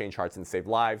minds, change hearts, and save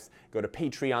lives, go to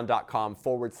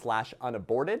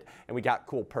patreon.com/unaborted. And we got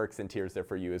cool perks and tiers there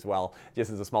for you as well.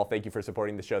 Just as a small thank you for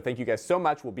supporting the show. Thank you guys so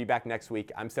much. We'll be back next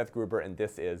week. I'm Seth Gruber, and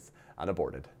this is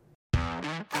Unaborted.